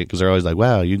girls I date, because they're always like,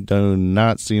 wow, you do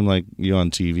not seem like you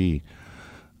on TV.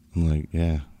 I'm like,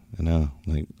 yeah, I know.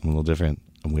 Like, I'm a little different.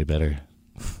 I'm way better.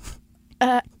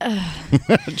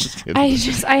 Just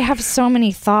kidding. I have so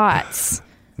many thoughts.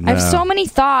 I have so many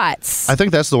thoughts. I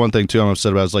think that's the one thing too I'm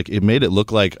upset about. Is like it made it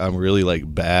look like I'm really like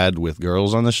bad with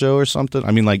girls on the show or something.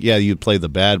 I mean, like, yeah, you'd play the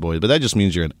bad boy, but that just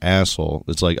means you're an asshole.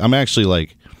 It's like I'm actually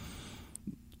like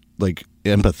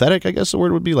empathetic, I guess the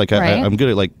word would be. Like right. I'm good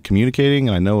at like communicating,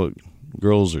 and I know what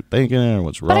girls are thinking or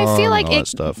what's wrong. But I feel like and all that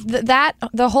stuff. That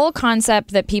the whole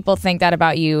concept that people think that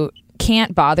about you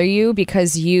can't bother you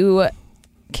because you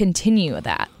continue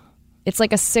that. It's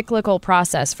like a cyclical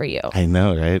process for you. I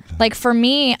know, right? Like for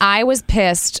me, I was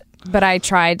pissed, but I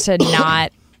tried to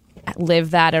not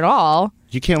live that at all.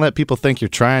 You can't let people think you're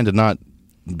trying to not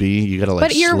be. You gotta like.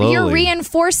 But you're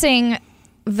reinforcing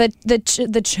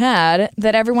the Chad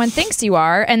that everyone thinks you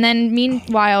are, and then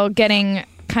meanwhile getting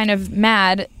kind of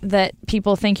mad that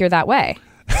people think you're that way.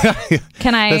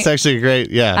 Can I? That's actually great.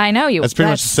 Yeah, I know you. That's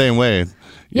pretty much the same way.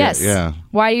 Yes. Yeah.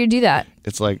 Why do you do that?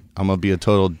 It's like I'm gonna be a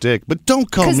total dick, but don't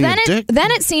call me a dick.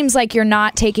 Then it seems like you're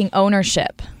not taking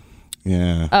ownership.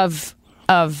 Yeah. Of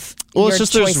well, your it's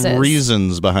just choices. There's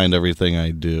reasons behind everything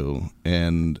I do,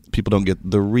 and people don't get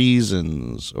the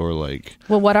reasons or like.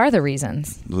 Well, what are the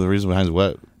reasons? The reason behind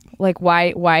what? Like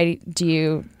why do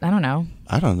you? I don't know.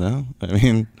 I don't know. I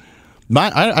mean,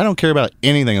 I don't care about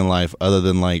anything in life other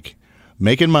than like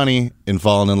making money and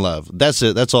falling in love. That's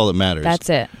it. That's all that matters. That's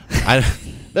it.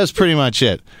 That's pretty much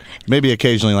it. Maybe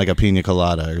occasionally like a pina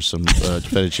colada or some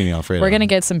fettuccine alfredo. We're gonna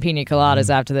get some pina coladas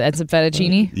after that. And some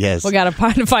fettuccine. Yes. We gotta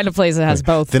find a place that has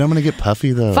both. Then I'm gonna get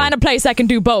puffy though. Find a place that can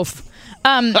do both.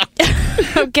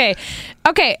 Okay.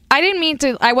 I didn't mean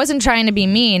to. I wasn't trying to be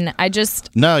mean. I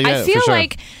just. No, yeah, I feel for sure.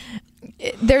 like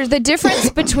there's the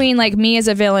difference between like me as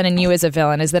a villain and you as a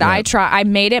villain is that I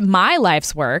made it my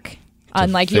life's work.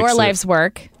 Unlike your life's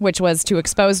work, which was to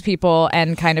expose people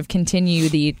and kind of continue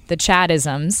the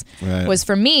Chadisms, right. was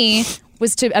for me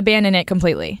was to abandon it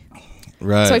completely.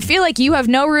 Right. So I feel like you have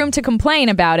no room to complain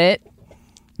about it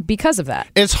because of that.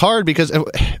 It's hard because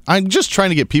I'm just trying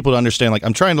to get people to understand. Like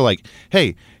I'm trying to like,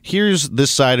 hey, here's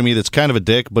this side of me that's kind of a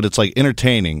dick, but it's like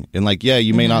entertaining. And like, yeah,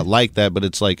 you may not like that, but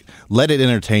it's like, let it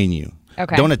entertain you.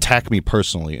 Okay. Don't attack me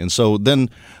personally. And so then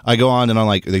I go on and I'm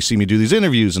like, they see me do these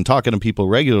interviews and talking to people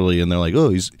regularly, and they're like, oh,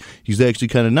 he's actually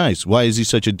kind of nice. Why is he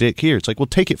such a dick here? It's like, well,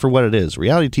 take it for what it is.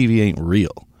 Reality TV ain't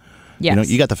real. Yes. You know,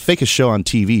 you got the fakest show on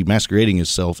TV masquerading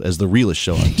itself as the realest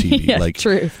show on TV. Yeah, like,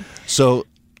 truth. So,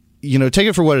 you know, take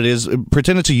it for what it is.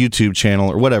 Pretend it's a YouTube channel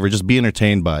or whatever. Just be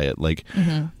entertained by it. Like,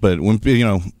 but when you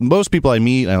know, most people I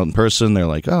meet out in person, they're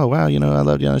like, "Oh wow, you know, I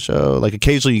loved you on the show." Like,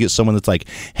 occasionally you get someone that's like,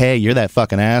 "Hey, you're that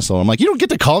fucking asshole." I'm like, "You don't get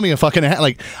to call me a fucking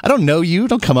like, I don't know you.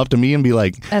 Don't come up to me and be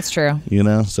like." That's true. You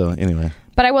know. So anyway.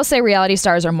 But I will say reality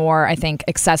stars are more, I think,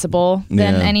 accessible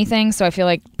than anything. So I feel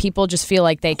like people just feel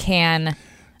like they can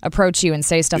approach you and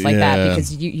say stuff like that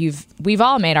because we've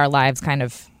all made our lives kind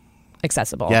of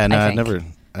accessible. Yeah, no,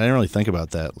 I didn't really think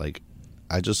about that. Like,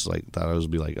 I just like thought I was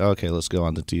be like, okay, let's go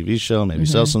on the TV show, maybe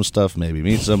sell some stuff, maybe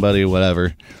meet somebody, whatever.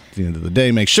 At the end of the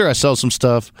day, make sure I sell some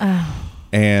stuff.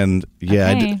 And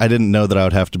yeah, okay. I didn't know that I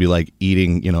would have to be like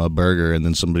eating, you know, a burger, and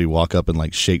then somebody walk up and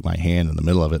like shake my hand in the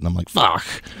middle of it, and I'm like, fuck.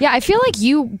 Yeah, I feel like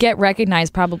you get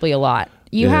recognized probably a lot.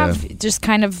 You have just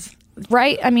kind of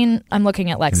right. I mean, I'm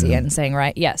looking at Lexi and saying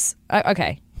right. Yes.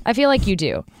 Okay. I feel like you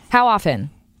do. How often?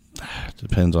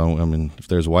 Depends on. I mean, if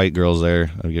there's white girls there,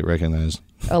 I get recognized.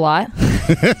 A lot.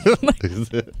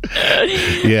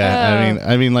 Yeah,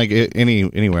 I mean, like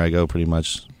anywhere I go, pretty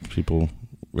much people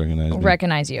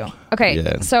recognize me. You. Okay,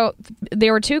 so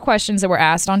there were two questions that were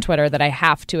asked on Twitter that I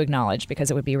have to acknowledge because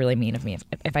it would be really mean of me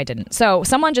if I didn't. So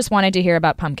someone just wanted to hear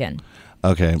about Pumpkin.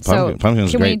 Okay,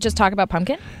 Pumpkin's can great. we just talk about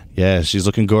Pumpkin? Yeah, she's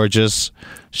looking gorgeous.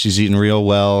 She's eating real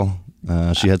well.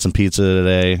 She had some pizza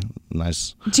today.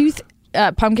 Nice. Do you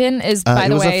Pumpkin is, by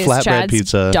the way, is Chad's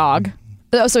pizza. dog.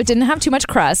 Oh, so it didn't have too much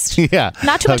crust. Yeah.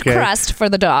 Not too much crust for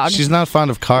the dog. She's not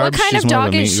fond of carbs. What kind she's of more dog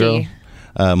of a meat is she?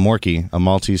 Girl. Morkie, a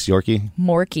Maltese Yorkie.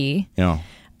 Morkie. You know.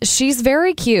 She's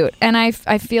very cute, and I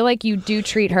feel like you do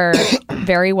treat her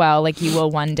very well, like you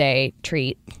will one day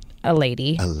treat a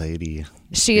lady. A lady.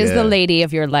 She is the lady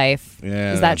of your life.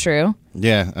 Yeah. Is that true?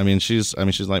 Yeah. I mean, she's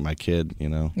like my kid, you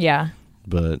know. Yeah.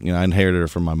 But, you know, I inherited her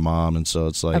from my mom, and so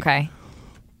it's like, okay.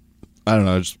 I don't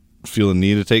know, I just feel the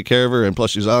need to take care of her, and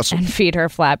plus she's awesome. And feed her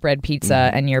flatbread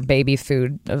pizza and your baby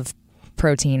food of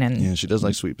protein and yeah, she does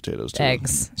like sweet potatoes too.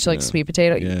 Eggs. She likes sweet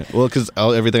potato. Yeah, well, because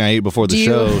everything I ate before the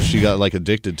show, she got like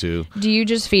addicted to. Do you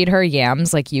just feed her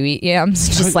yams like you eat yams?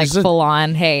 Just like full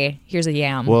on, hey, here's a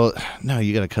yam. Well, no,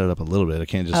 you got to cut it up a little bit. I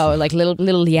can't just. Oh, like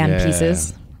little yam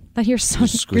pieces. You're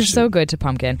so good to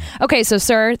Pumpkin. Okay, so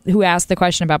Sir, who asked the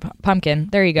question about Pumpkin,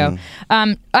 there you go.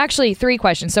 Actually, 3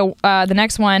 questions. So the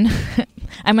next one,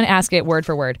 I'm going to ask it word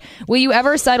for word. Will you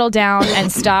ever settle down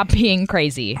and stop being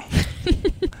crazy?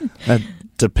 That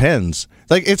depends.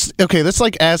 Like, it's okay. That's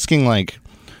like asking, like,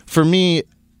 for me.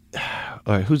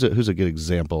 All right, who's a good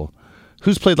example?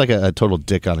 Who's played like a total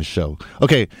dick on a show?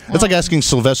 Okay, it's like asking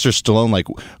Sylvester Stallone, like,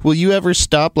 will you ever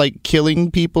stop like killing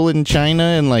people in China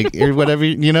and like or whatever?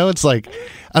 You know, it's like,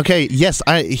 okay, yes,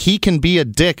 he can be a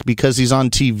dick because he's on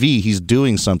TV. He's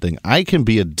doing something. I can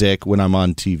be a dick when I'm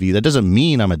on TV. That doesn't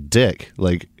mean I'm a dick.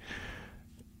 Like,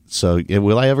 so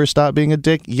will I ever stop being a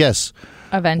dick? Yes,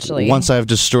 eventually. Once I've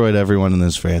destroyed everyone in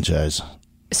this franchise.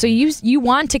 So you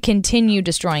want to continue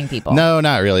destroying people? No,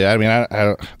 not really. I mean,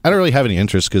 I don't really have any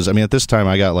interest because, I mean, at this time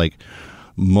I got like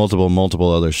multiple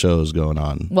other shows going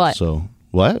on. What? So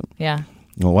what? Yeah.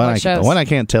 Well, one I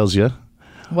can't tell you.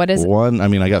 What is one? I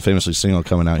mean, I got Famously Single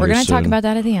coming out. We're going to talk about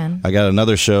that at the end. I got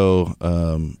another show.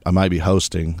 I might be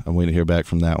hosting. I'm waiting to hear back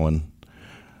from that one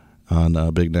on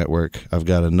a big network. I've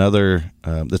got another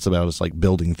that's about us like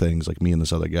building things, like me and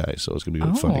this other guy. So it's gonna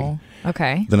be funny.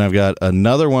 Okay. Then I've got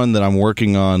another one that I'm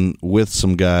working on with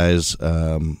some guys.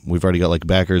 We've already got like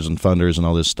backers and funders and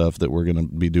all this stuff that we're gonna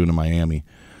be doing in Miami.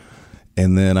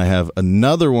 And then I have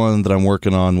another one that I'm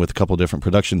working on with a couple different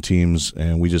production teams,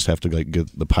 and we just have to like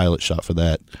get the pilot shot for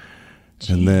that. Jeez.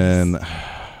 And then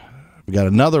we got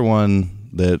another one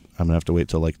that I'm gonna have to wait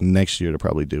till like next year to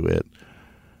probably do it.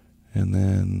 And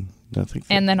then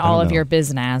all of your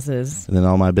biznasses. And then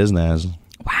all my biznaz.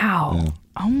 Wow. Yeah.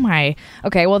 Oh my.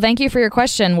 Okay, well, thank you for your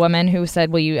question, woman who said,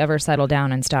 will you ever settle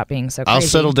down and stop being so crazy? I'll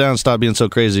settle down and stop being so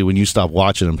crazy when you stop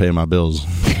watching and paying my bills.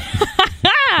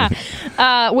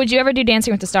 Would you ever do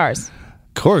Dancing with the Stars?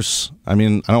 Of course. I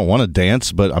mean, I don't want to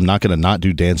dance, but I'm not going to not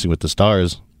do Dancing with the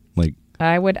Stars. Like,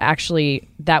 I would actually,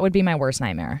 that would be my worst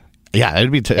nightmare. Yeah,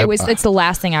 it'd be. It's the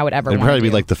last thing I would ever. It'd want probably to be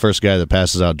do. like the first guy that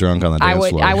passes out drunk on the dance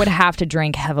floor. I would have to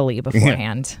drink heavily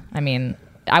beforehand. Yeah. I mean,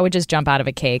 I would just jump out of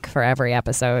a cake for every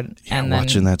episode. Yeah, and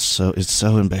watching it's so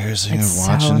embarrassing. It's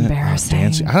watching so embarrassing.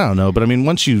 Dancing. I don't know, but I mean,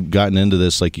 once you've gotten into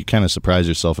this, like you kind of surprise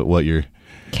yourself at what you're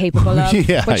capable of.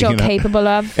 Yeah, what you're capable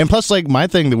of. And plus, like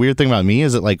the weird thing about me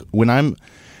is that like when I'm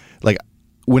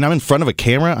in front of a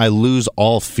camera, I lose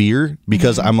all fear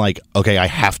because I'm like, okay, I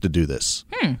have to do this.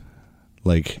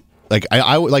 Like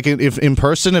I like if in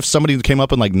person, if somebody came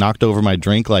up and like knocked over my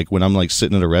drink, like when I'm like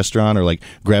sitting at a restaurant or like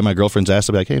grab my girlfriend's ass,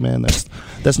 I'd be like, hey man,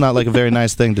 that's not like a very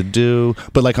nice thing to do.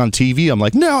 But like on TV, I'm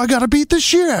like, no, I gotta beat the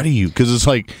shit out of you because it's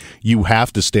like you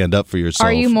have to stand up for yourself.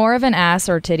 Are you more of an ass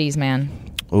or titties man?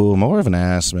 Oh, more of an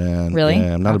ass man. Really?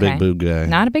 Yeah, I'm not a big boob guy.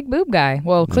 Not a big boob guy.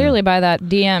 Well, clearly by that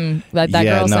DM that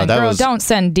girl said, girl, don't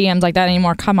send DMs like that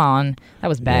anymore. Come on. That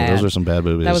was bad. Yeah, those were some bad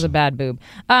boobies. That was a bad boob.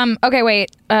 Okay,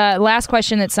 wait. Last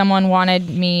question that someone wanted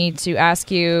me to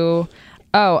ask you.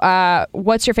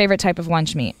 What's your favorite type of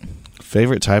lunch meat?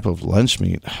 Favorite type of lunch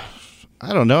meat?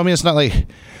 I don't know. I mean, it's not like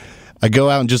I go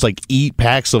out and just like eat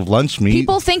packs of lunch meat.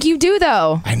 People think you do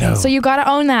though. I know. So you got to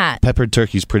own that. Peppered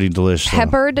turkey's pretty delicious.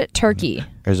 Peppered turkey.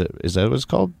 Is that what it's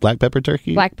called? Black pepper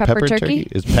turkey? Black pepper turkey?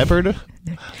 Is peppered?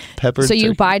 Peppered So you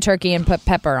turkey? buy turkey and put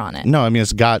pepper on it. No, I mean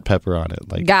it's got pepper on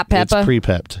it. Like got pepper? It's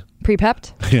pre-pepped.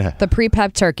 Pre-pepped? Yeah. The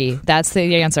pre-pepped turkey. That's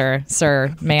the answer,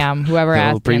 sir, ma'am, whoever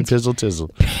asked. Pre-tizzle tizzle.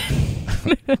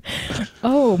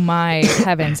 Oh my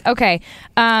heavens. Okay.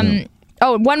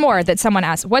 Oh, one more that someone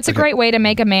asked. What's a great way to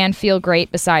make a man feel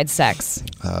great besides sex?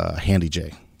 Handy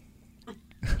J.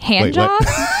 Hand job?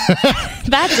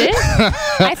 That's it?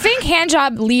 I think hand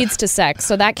job leads to sex,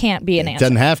 so that can't be an answer.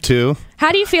 Doesn't have to.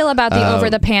 How do you feel about the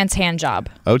over-the-pants hand job?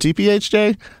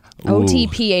 OTPHJ?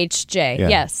 OTPHJ, yeah.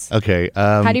 Yes. Okay.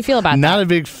 How do you feel about that? Not a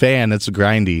big fan. It's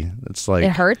grindy. It's like...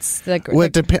 It hurts? Well,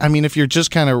 I mean, if you're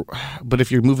just kind of... But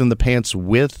if you're moving the pants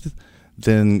with...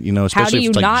 Then, you know, especially if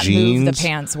it's like how do you not jeans. move the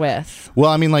pants with?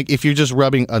 Well, I mean, like if you're just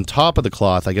rubbing on top of the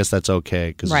cloth, I guess that's okay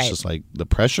because Right. it's just like the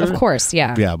pressure. Of course,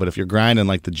 yeah. Yeah, but if you're grinding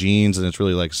like the jeans and it's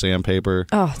really like sandpaper.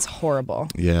 Oh, it's horrible.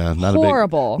 Yeah,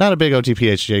 horrible. Not a big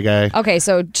OTPHJ guy. Okay,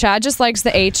 so Chad just likes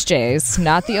the HJs,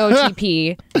 not the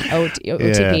OTP.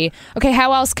 OTP. Yeah. Okay,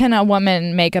 how else can a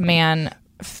woman make a man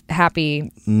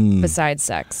happy besides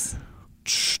sex?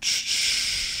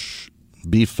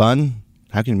 Be fun.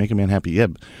 How can you make a man happy? Yeah,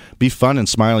 be fun and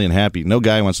smiley and happy. No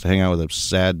guy wants to hang out with a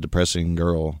sad, depressing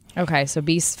girl. Okay, so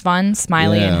be fun,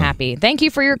 smiley, and happy. Thank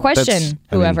you for your question,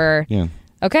 whoever. Yeah.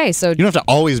 Okay, so... You don't have to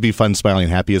always be fun, smiling,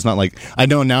 and happy. It's not like, I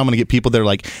know now I'm going to get people that are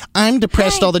like, I'm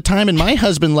depressed all the time and my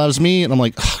husband loves me. And I'm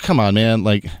like, oh, come on, man.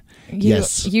 Like,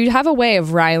 yes. You have a way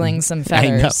of riling some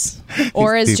feathers.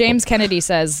 Or as James Kennedy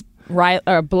says,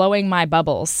 blowing my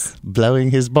bubbles.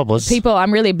 Blowing his bubbles. People,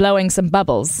 I'm really blowing some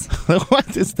bubbles.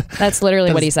 What is that? That's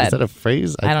literally what he said. Is that a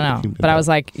phrase? I don't know. But I was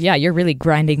like, yeah, you're really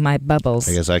grinding my bubbles.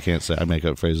 I guess I can't say. I make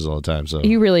up phrases all the time. So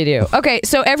You really do. Okay,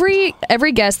 so every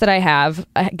guest that I have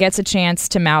gets a chance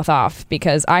to mouth off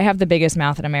because I have the biggest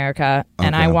mouth in America,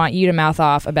 and I want you to mouth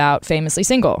off about Famously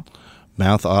Single.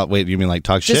 Mouth off? Wait, you mean like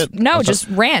talk shit? No, just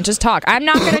rant. Just talk. I'm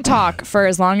not going to talk for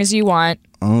as long as you want.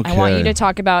 Okay. I want you to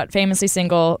talk about Famously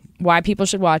Single, why people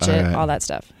should watch it, all that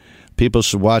stuff. People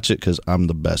should watch it because I'm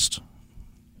the best.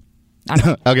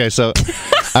 Okay, so,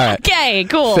 all right. Okay,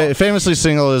 cool. Famously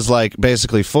Single is like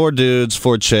basically 4 dudes,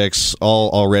 4 chicks, all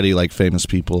already like famous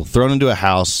people thrown into a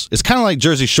house. It's kind of like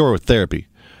Jersey Shore with therapy.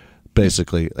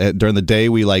 Basically, during the day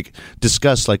we like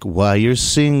discuss like why you're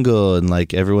single, and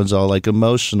like everyone's all like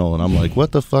emotional, and I'm like,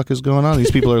 what the fuck is going on?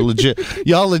 These people are legit.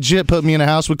 Y'all legit put me in a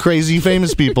house with crazy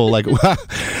famous people. Like, I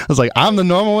was like, I'm the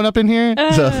normal one up in here.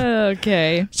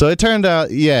 Okay. So it turned out,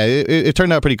 it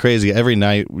turned out pretty crazy. Every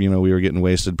night, we were getting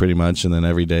wasted pretty much, and then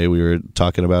every day we were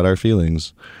talking about our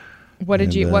feelings. What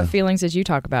feelings did you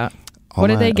talk about? What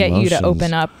did they get emotions. You to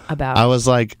open up about? I was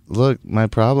like, look, my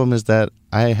problem is that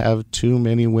I have too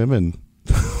many women.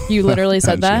 You literally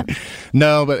said that?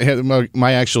 No, but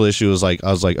my actual issue was like,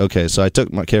 I was like, okay, so I took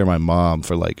care of my mom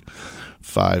for like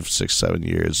 5, 6, 7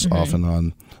 years off and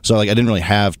on. So like I didn't really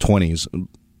have 20s.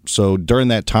 So during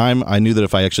that time, I knew that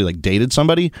if I actually like dated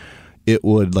somebody, it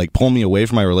would like pull me away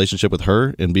from my relationship with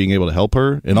her and being able to help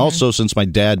her. And also, since my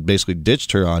dad basically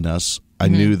ditched her on us, I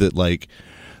knew that like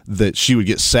that she would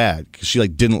get sad because she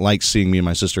like didn't like seeing me and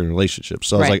my sister in a relationship.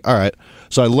 So I was like, all right.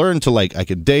 So I learned to like, I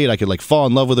could date, I could like fall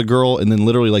in love with a girl, and then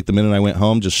literally like the minute I went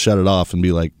home, just shut it off and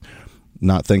be like,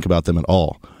 not think about them at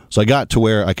all. So I got to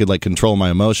where I could like control my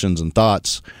emotions and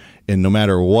thoughts, and no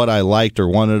matter what I liked or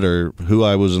wanted or who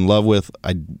I was in love with,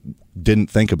 I didn't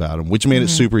think about them, which made it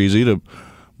super easy to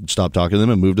stop talking to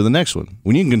them and move to the next one.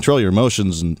 When you can control your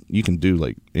emotions, and you can do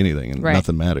like anything, and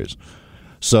nothing matters.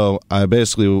 So I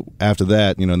basically, after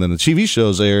that, and then the TV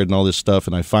shows aired and all this stuff,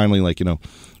 and I finally, like,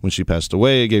 when she passed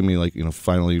away, it gave me, like,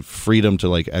 finally freedom to,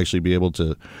 like, actually be able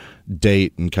to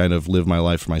date and kind of live my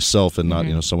life for myself and not,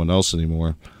 someone else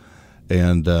anymore.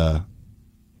 And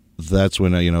that's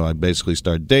when, I basically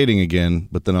started dating again,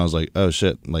 but then I was like, oh,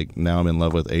 shit, like, now I'm in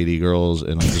love with 80 girls,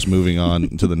 and I'm just moving on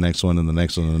to the next one and the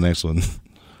next one and the next one.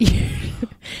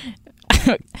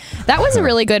 That was a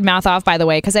really good mouth off, by the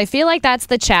way, because I feel like that's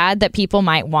the Chad that people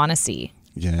might want to see.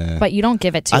 Yeah. But you don't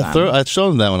give it to them. I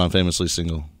showed them that when I'm Famously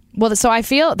Single. Well, so I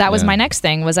feel that was my next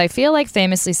thing, was I feel like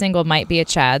Famously Single might be a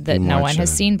Chad that no one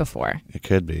has seen before. It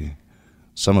could be.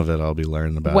 Some of it I'll be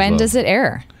learning about. When does it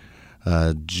air?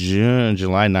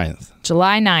 July 9th.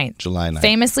 July 9th.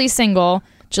 Famously Single,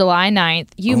 July 9th.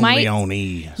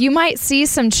 You might see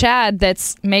some Chad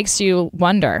that makes you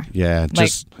wonder. Yeah,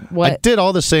 just what? I did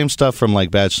all the same stuff from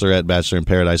like Bachelorette, Bachelor in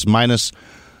Paradise, minus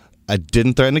I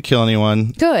didn't threaten to kill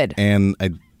anyone. Good. And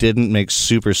I didn't make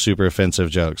super, super offensive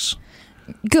jokes.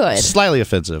 Good. Slightly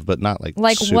offensive, but not like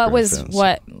super what was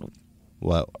offensive.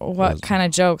 What kind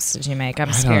of jokes did you make?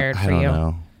 I'm scared for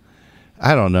you.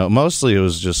 I don't know. Mostly it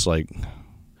was just like,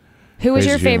 who was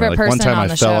your favorite person on the show? One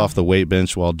time I fell off the weight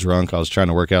bench while drunk. I was trying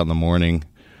to work out in the morning.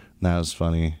 That was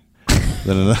funny.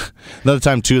 Then another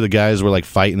time, 2 of the guys were like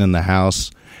fighting in the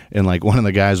house, and like one of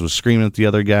the guys was screaming at the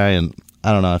other guy, and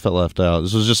I don't know, I felt left out.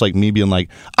 This was just like me being like,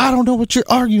 I don't know what you're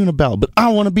arguing about, but I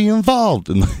want to be involved.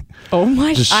 And like, oh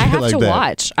my! I have to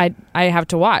watch. I have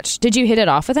to watch. Did you hit it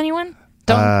off with anyone?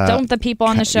 Don't the people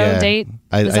on the show date?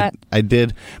 I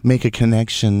did make a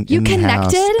connection. You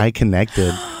connected? I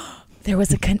connected. There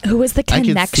was who was the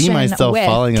connection? I could see myself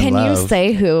falling in love. Can you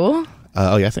say who?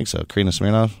 Oh yeah, I think so. Karina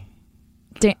Smirnoff.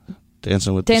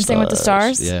 Dancing with the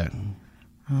Stars. Yeah.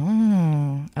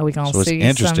 Oh, are we gonna see?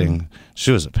 Interesting.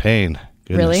 She was a pain.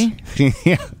 Goodness. Really?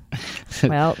 Yeah.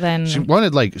 Well, then she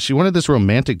wanted this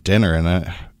romantic dinner, and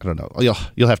I don't know.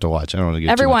 You'll have to watch. I don't want to get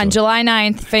everyone. July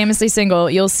 9th, Famously Single.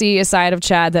 You'll see a side of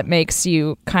Chad that makes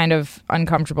you kind of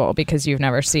uncomfortable because you've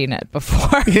never seen it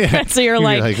before. Yeah. So you're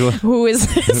like, who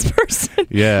is this person?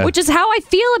 Yeah. Which is how I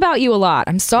feel about you a lot.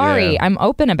 I'm sorry. Yeah. I'm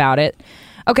open about it.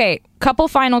 Okay, couple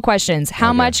final questions.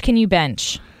 How much can you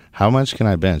bench? How much can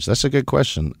I bench? That's a good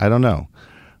question. I don't know.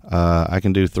 I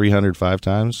can do 305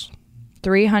 times.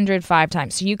 305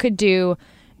 times. So you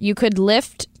could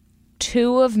lift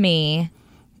 2 of me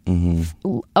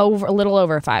over a little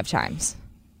over 5 times.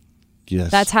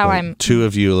 Yes. That's how I'm 2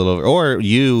 of you a little over, or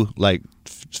you like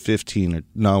 15 or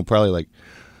no, probably like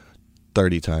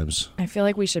 30 times. I feel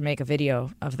like we should make a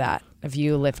video of that, of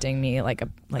you lifting me like a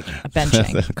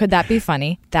benching. Could that be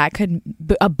funny? That could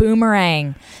a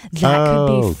boomerang. That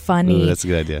could be funny. Ooh, that's a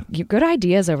good idea. Good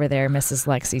ideas over there, Mrs.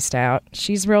 Lexi Stout.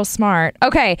 She's real smart.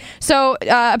 Okay, so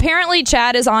apparently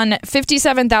Chad is on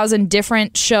 57,000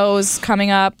 different shows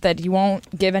coming up that you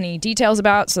won't give any details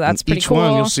about, so that's pretty cool. Each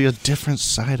one, you'll see a different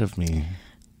side of me.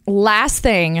 Last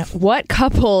thing, what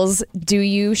couples do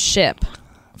you ship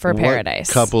for Paradise?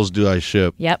 What couples do I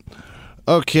ship? Yep.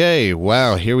 Okay,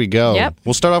 wow, here we go. Yep.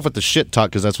 We'll start off with the shit talk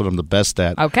because that's what I'm the best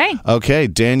at. Okay,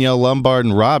 Danielle Lombard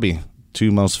and Robbie, two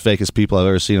most fakest people I've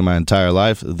ever seen in my entire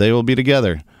life. They will be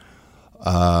together.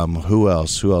 Who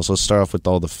else? Let's start off with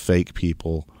all the fake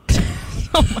people.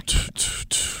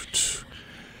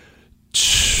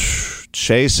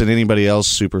 Chase and anybody else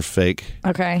super fake.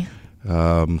 Okay.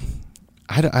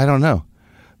 I don't know.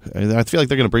 I feel like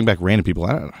they're going to bring back random people.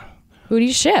 Who do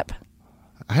you ship?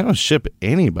 I don't ship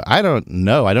anybody. I don't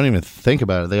know. I don't even think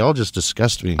about it. They all just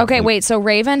disgust me. Okay, wait. So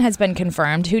Raven has been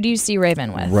confirmed. Who do you see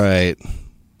Raven with? Right.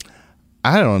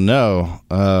 I don't know.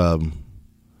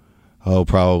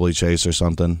 Probably Chase or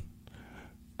something.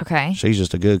 Okay. She's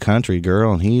just a good country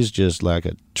girl, and he's just like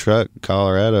a truck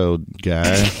Colorado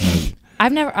guy.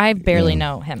 I barely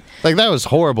know him. Like, that was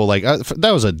horrible. Like,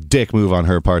 that was a dick move on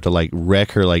her part to, like,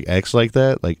 wreck her, like, ex like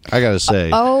that. Like, I gotta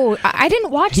say. I didn't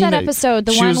watch that episode.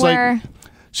 The one where...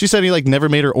 She said he, like, never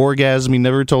made her orgasm. He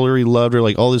never told her he loved her.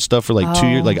 Like, all this stuff for, like, 2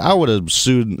 years. Like, I would have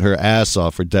sued her ass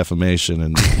off for defamation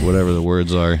and whatever the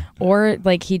words are. Or,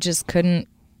 like, he just couldn't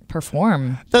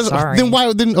perform. Sorry.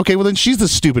 Then she's the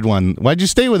stupid one. Why'd you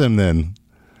stay with him then?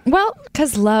 Well,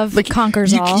 because love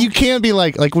conquers all. You can't be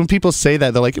like when people say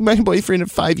that, they're like, my boyfriend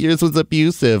of 5 years was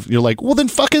abusive. You're like, well, then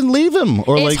fucking leave him.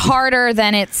 Or it's harder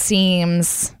than it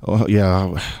seems. Oh,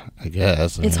 yeah, I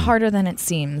guess. It's harder than it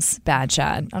seems, Bad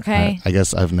Chad, okay? I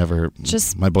guess I've never,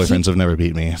 my boyfriends have never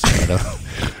beat me. So I don't,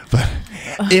 but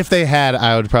if they had,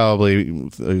 I would probably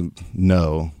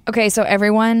know. Okay, so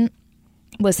everyone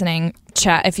listening,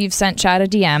 chat. If you've sent Chad a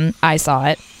DM, I saw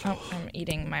it. Oh, I'm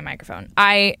eating my microphone.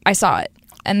 I saw it.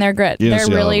 And they're good. They're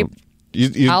really...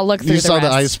 I'll look through the rest. You saw the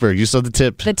iceberg. You saw the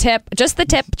tip. The tip. Just the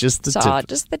tip. Just the tip.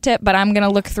 Just the tip. But I'm going to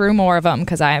look through more of them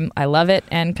because I love it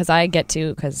and because I get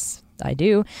to, because I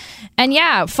do. And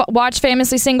yeah, watch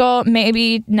Famously Single.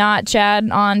 Maybe not Chad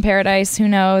on Paradise. Who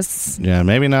knows? Yeah,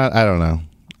 maybe not. I don't know.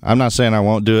 I'm not saying I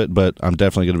won't do it, but I'm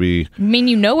definitely going to be... I mean,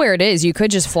 you know where it is. You could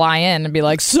just fly in and be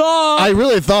like, so... I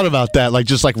really thought about that, like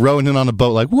just like rowing in on a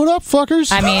boat, like, what up,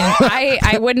 fuckers? I mean,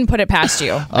 I wouldn't put it past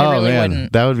you. I really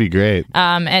wouldn't. That would be great.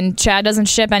 And Chad doesn't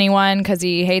ship anyone because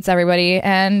he hates everybody.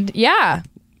 And yeah.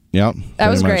 Yep. That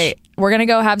was great. We're going to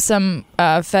go have some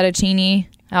fettuccine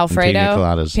Alfredo.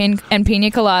 And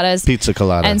pina coladas. Pizza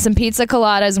colada. And some pizza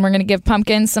coladas. And we're going to give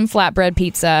Pumpkins some flatbread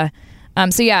pizza.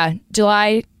 So yeah,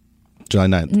 July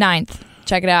 9th.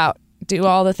 Check it out. Do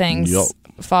all the things. Yo.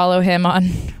 Follow him on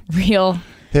Real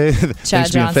Hey, Chad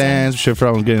thanks for being fans. Be sure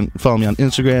to follow me on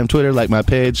Instagram, Twitter, like my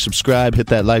page, subscribe, hit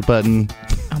that like button.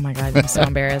 Oh my God, I'm so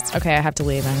embarrassed. Okay, I have to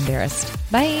leave. I'm embarrassed.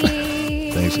 Bye.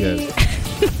 Thanks,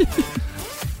 guys.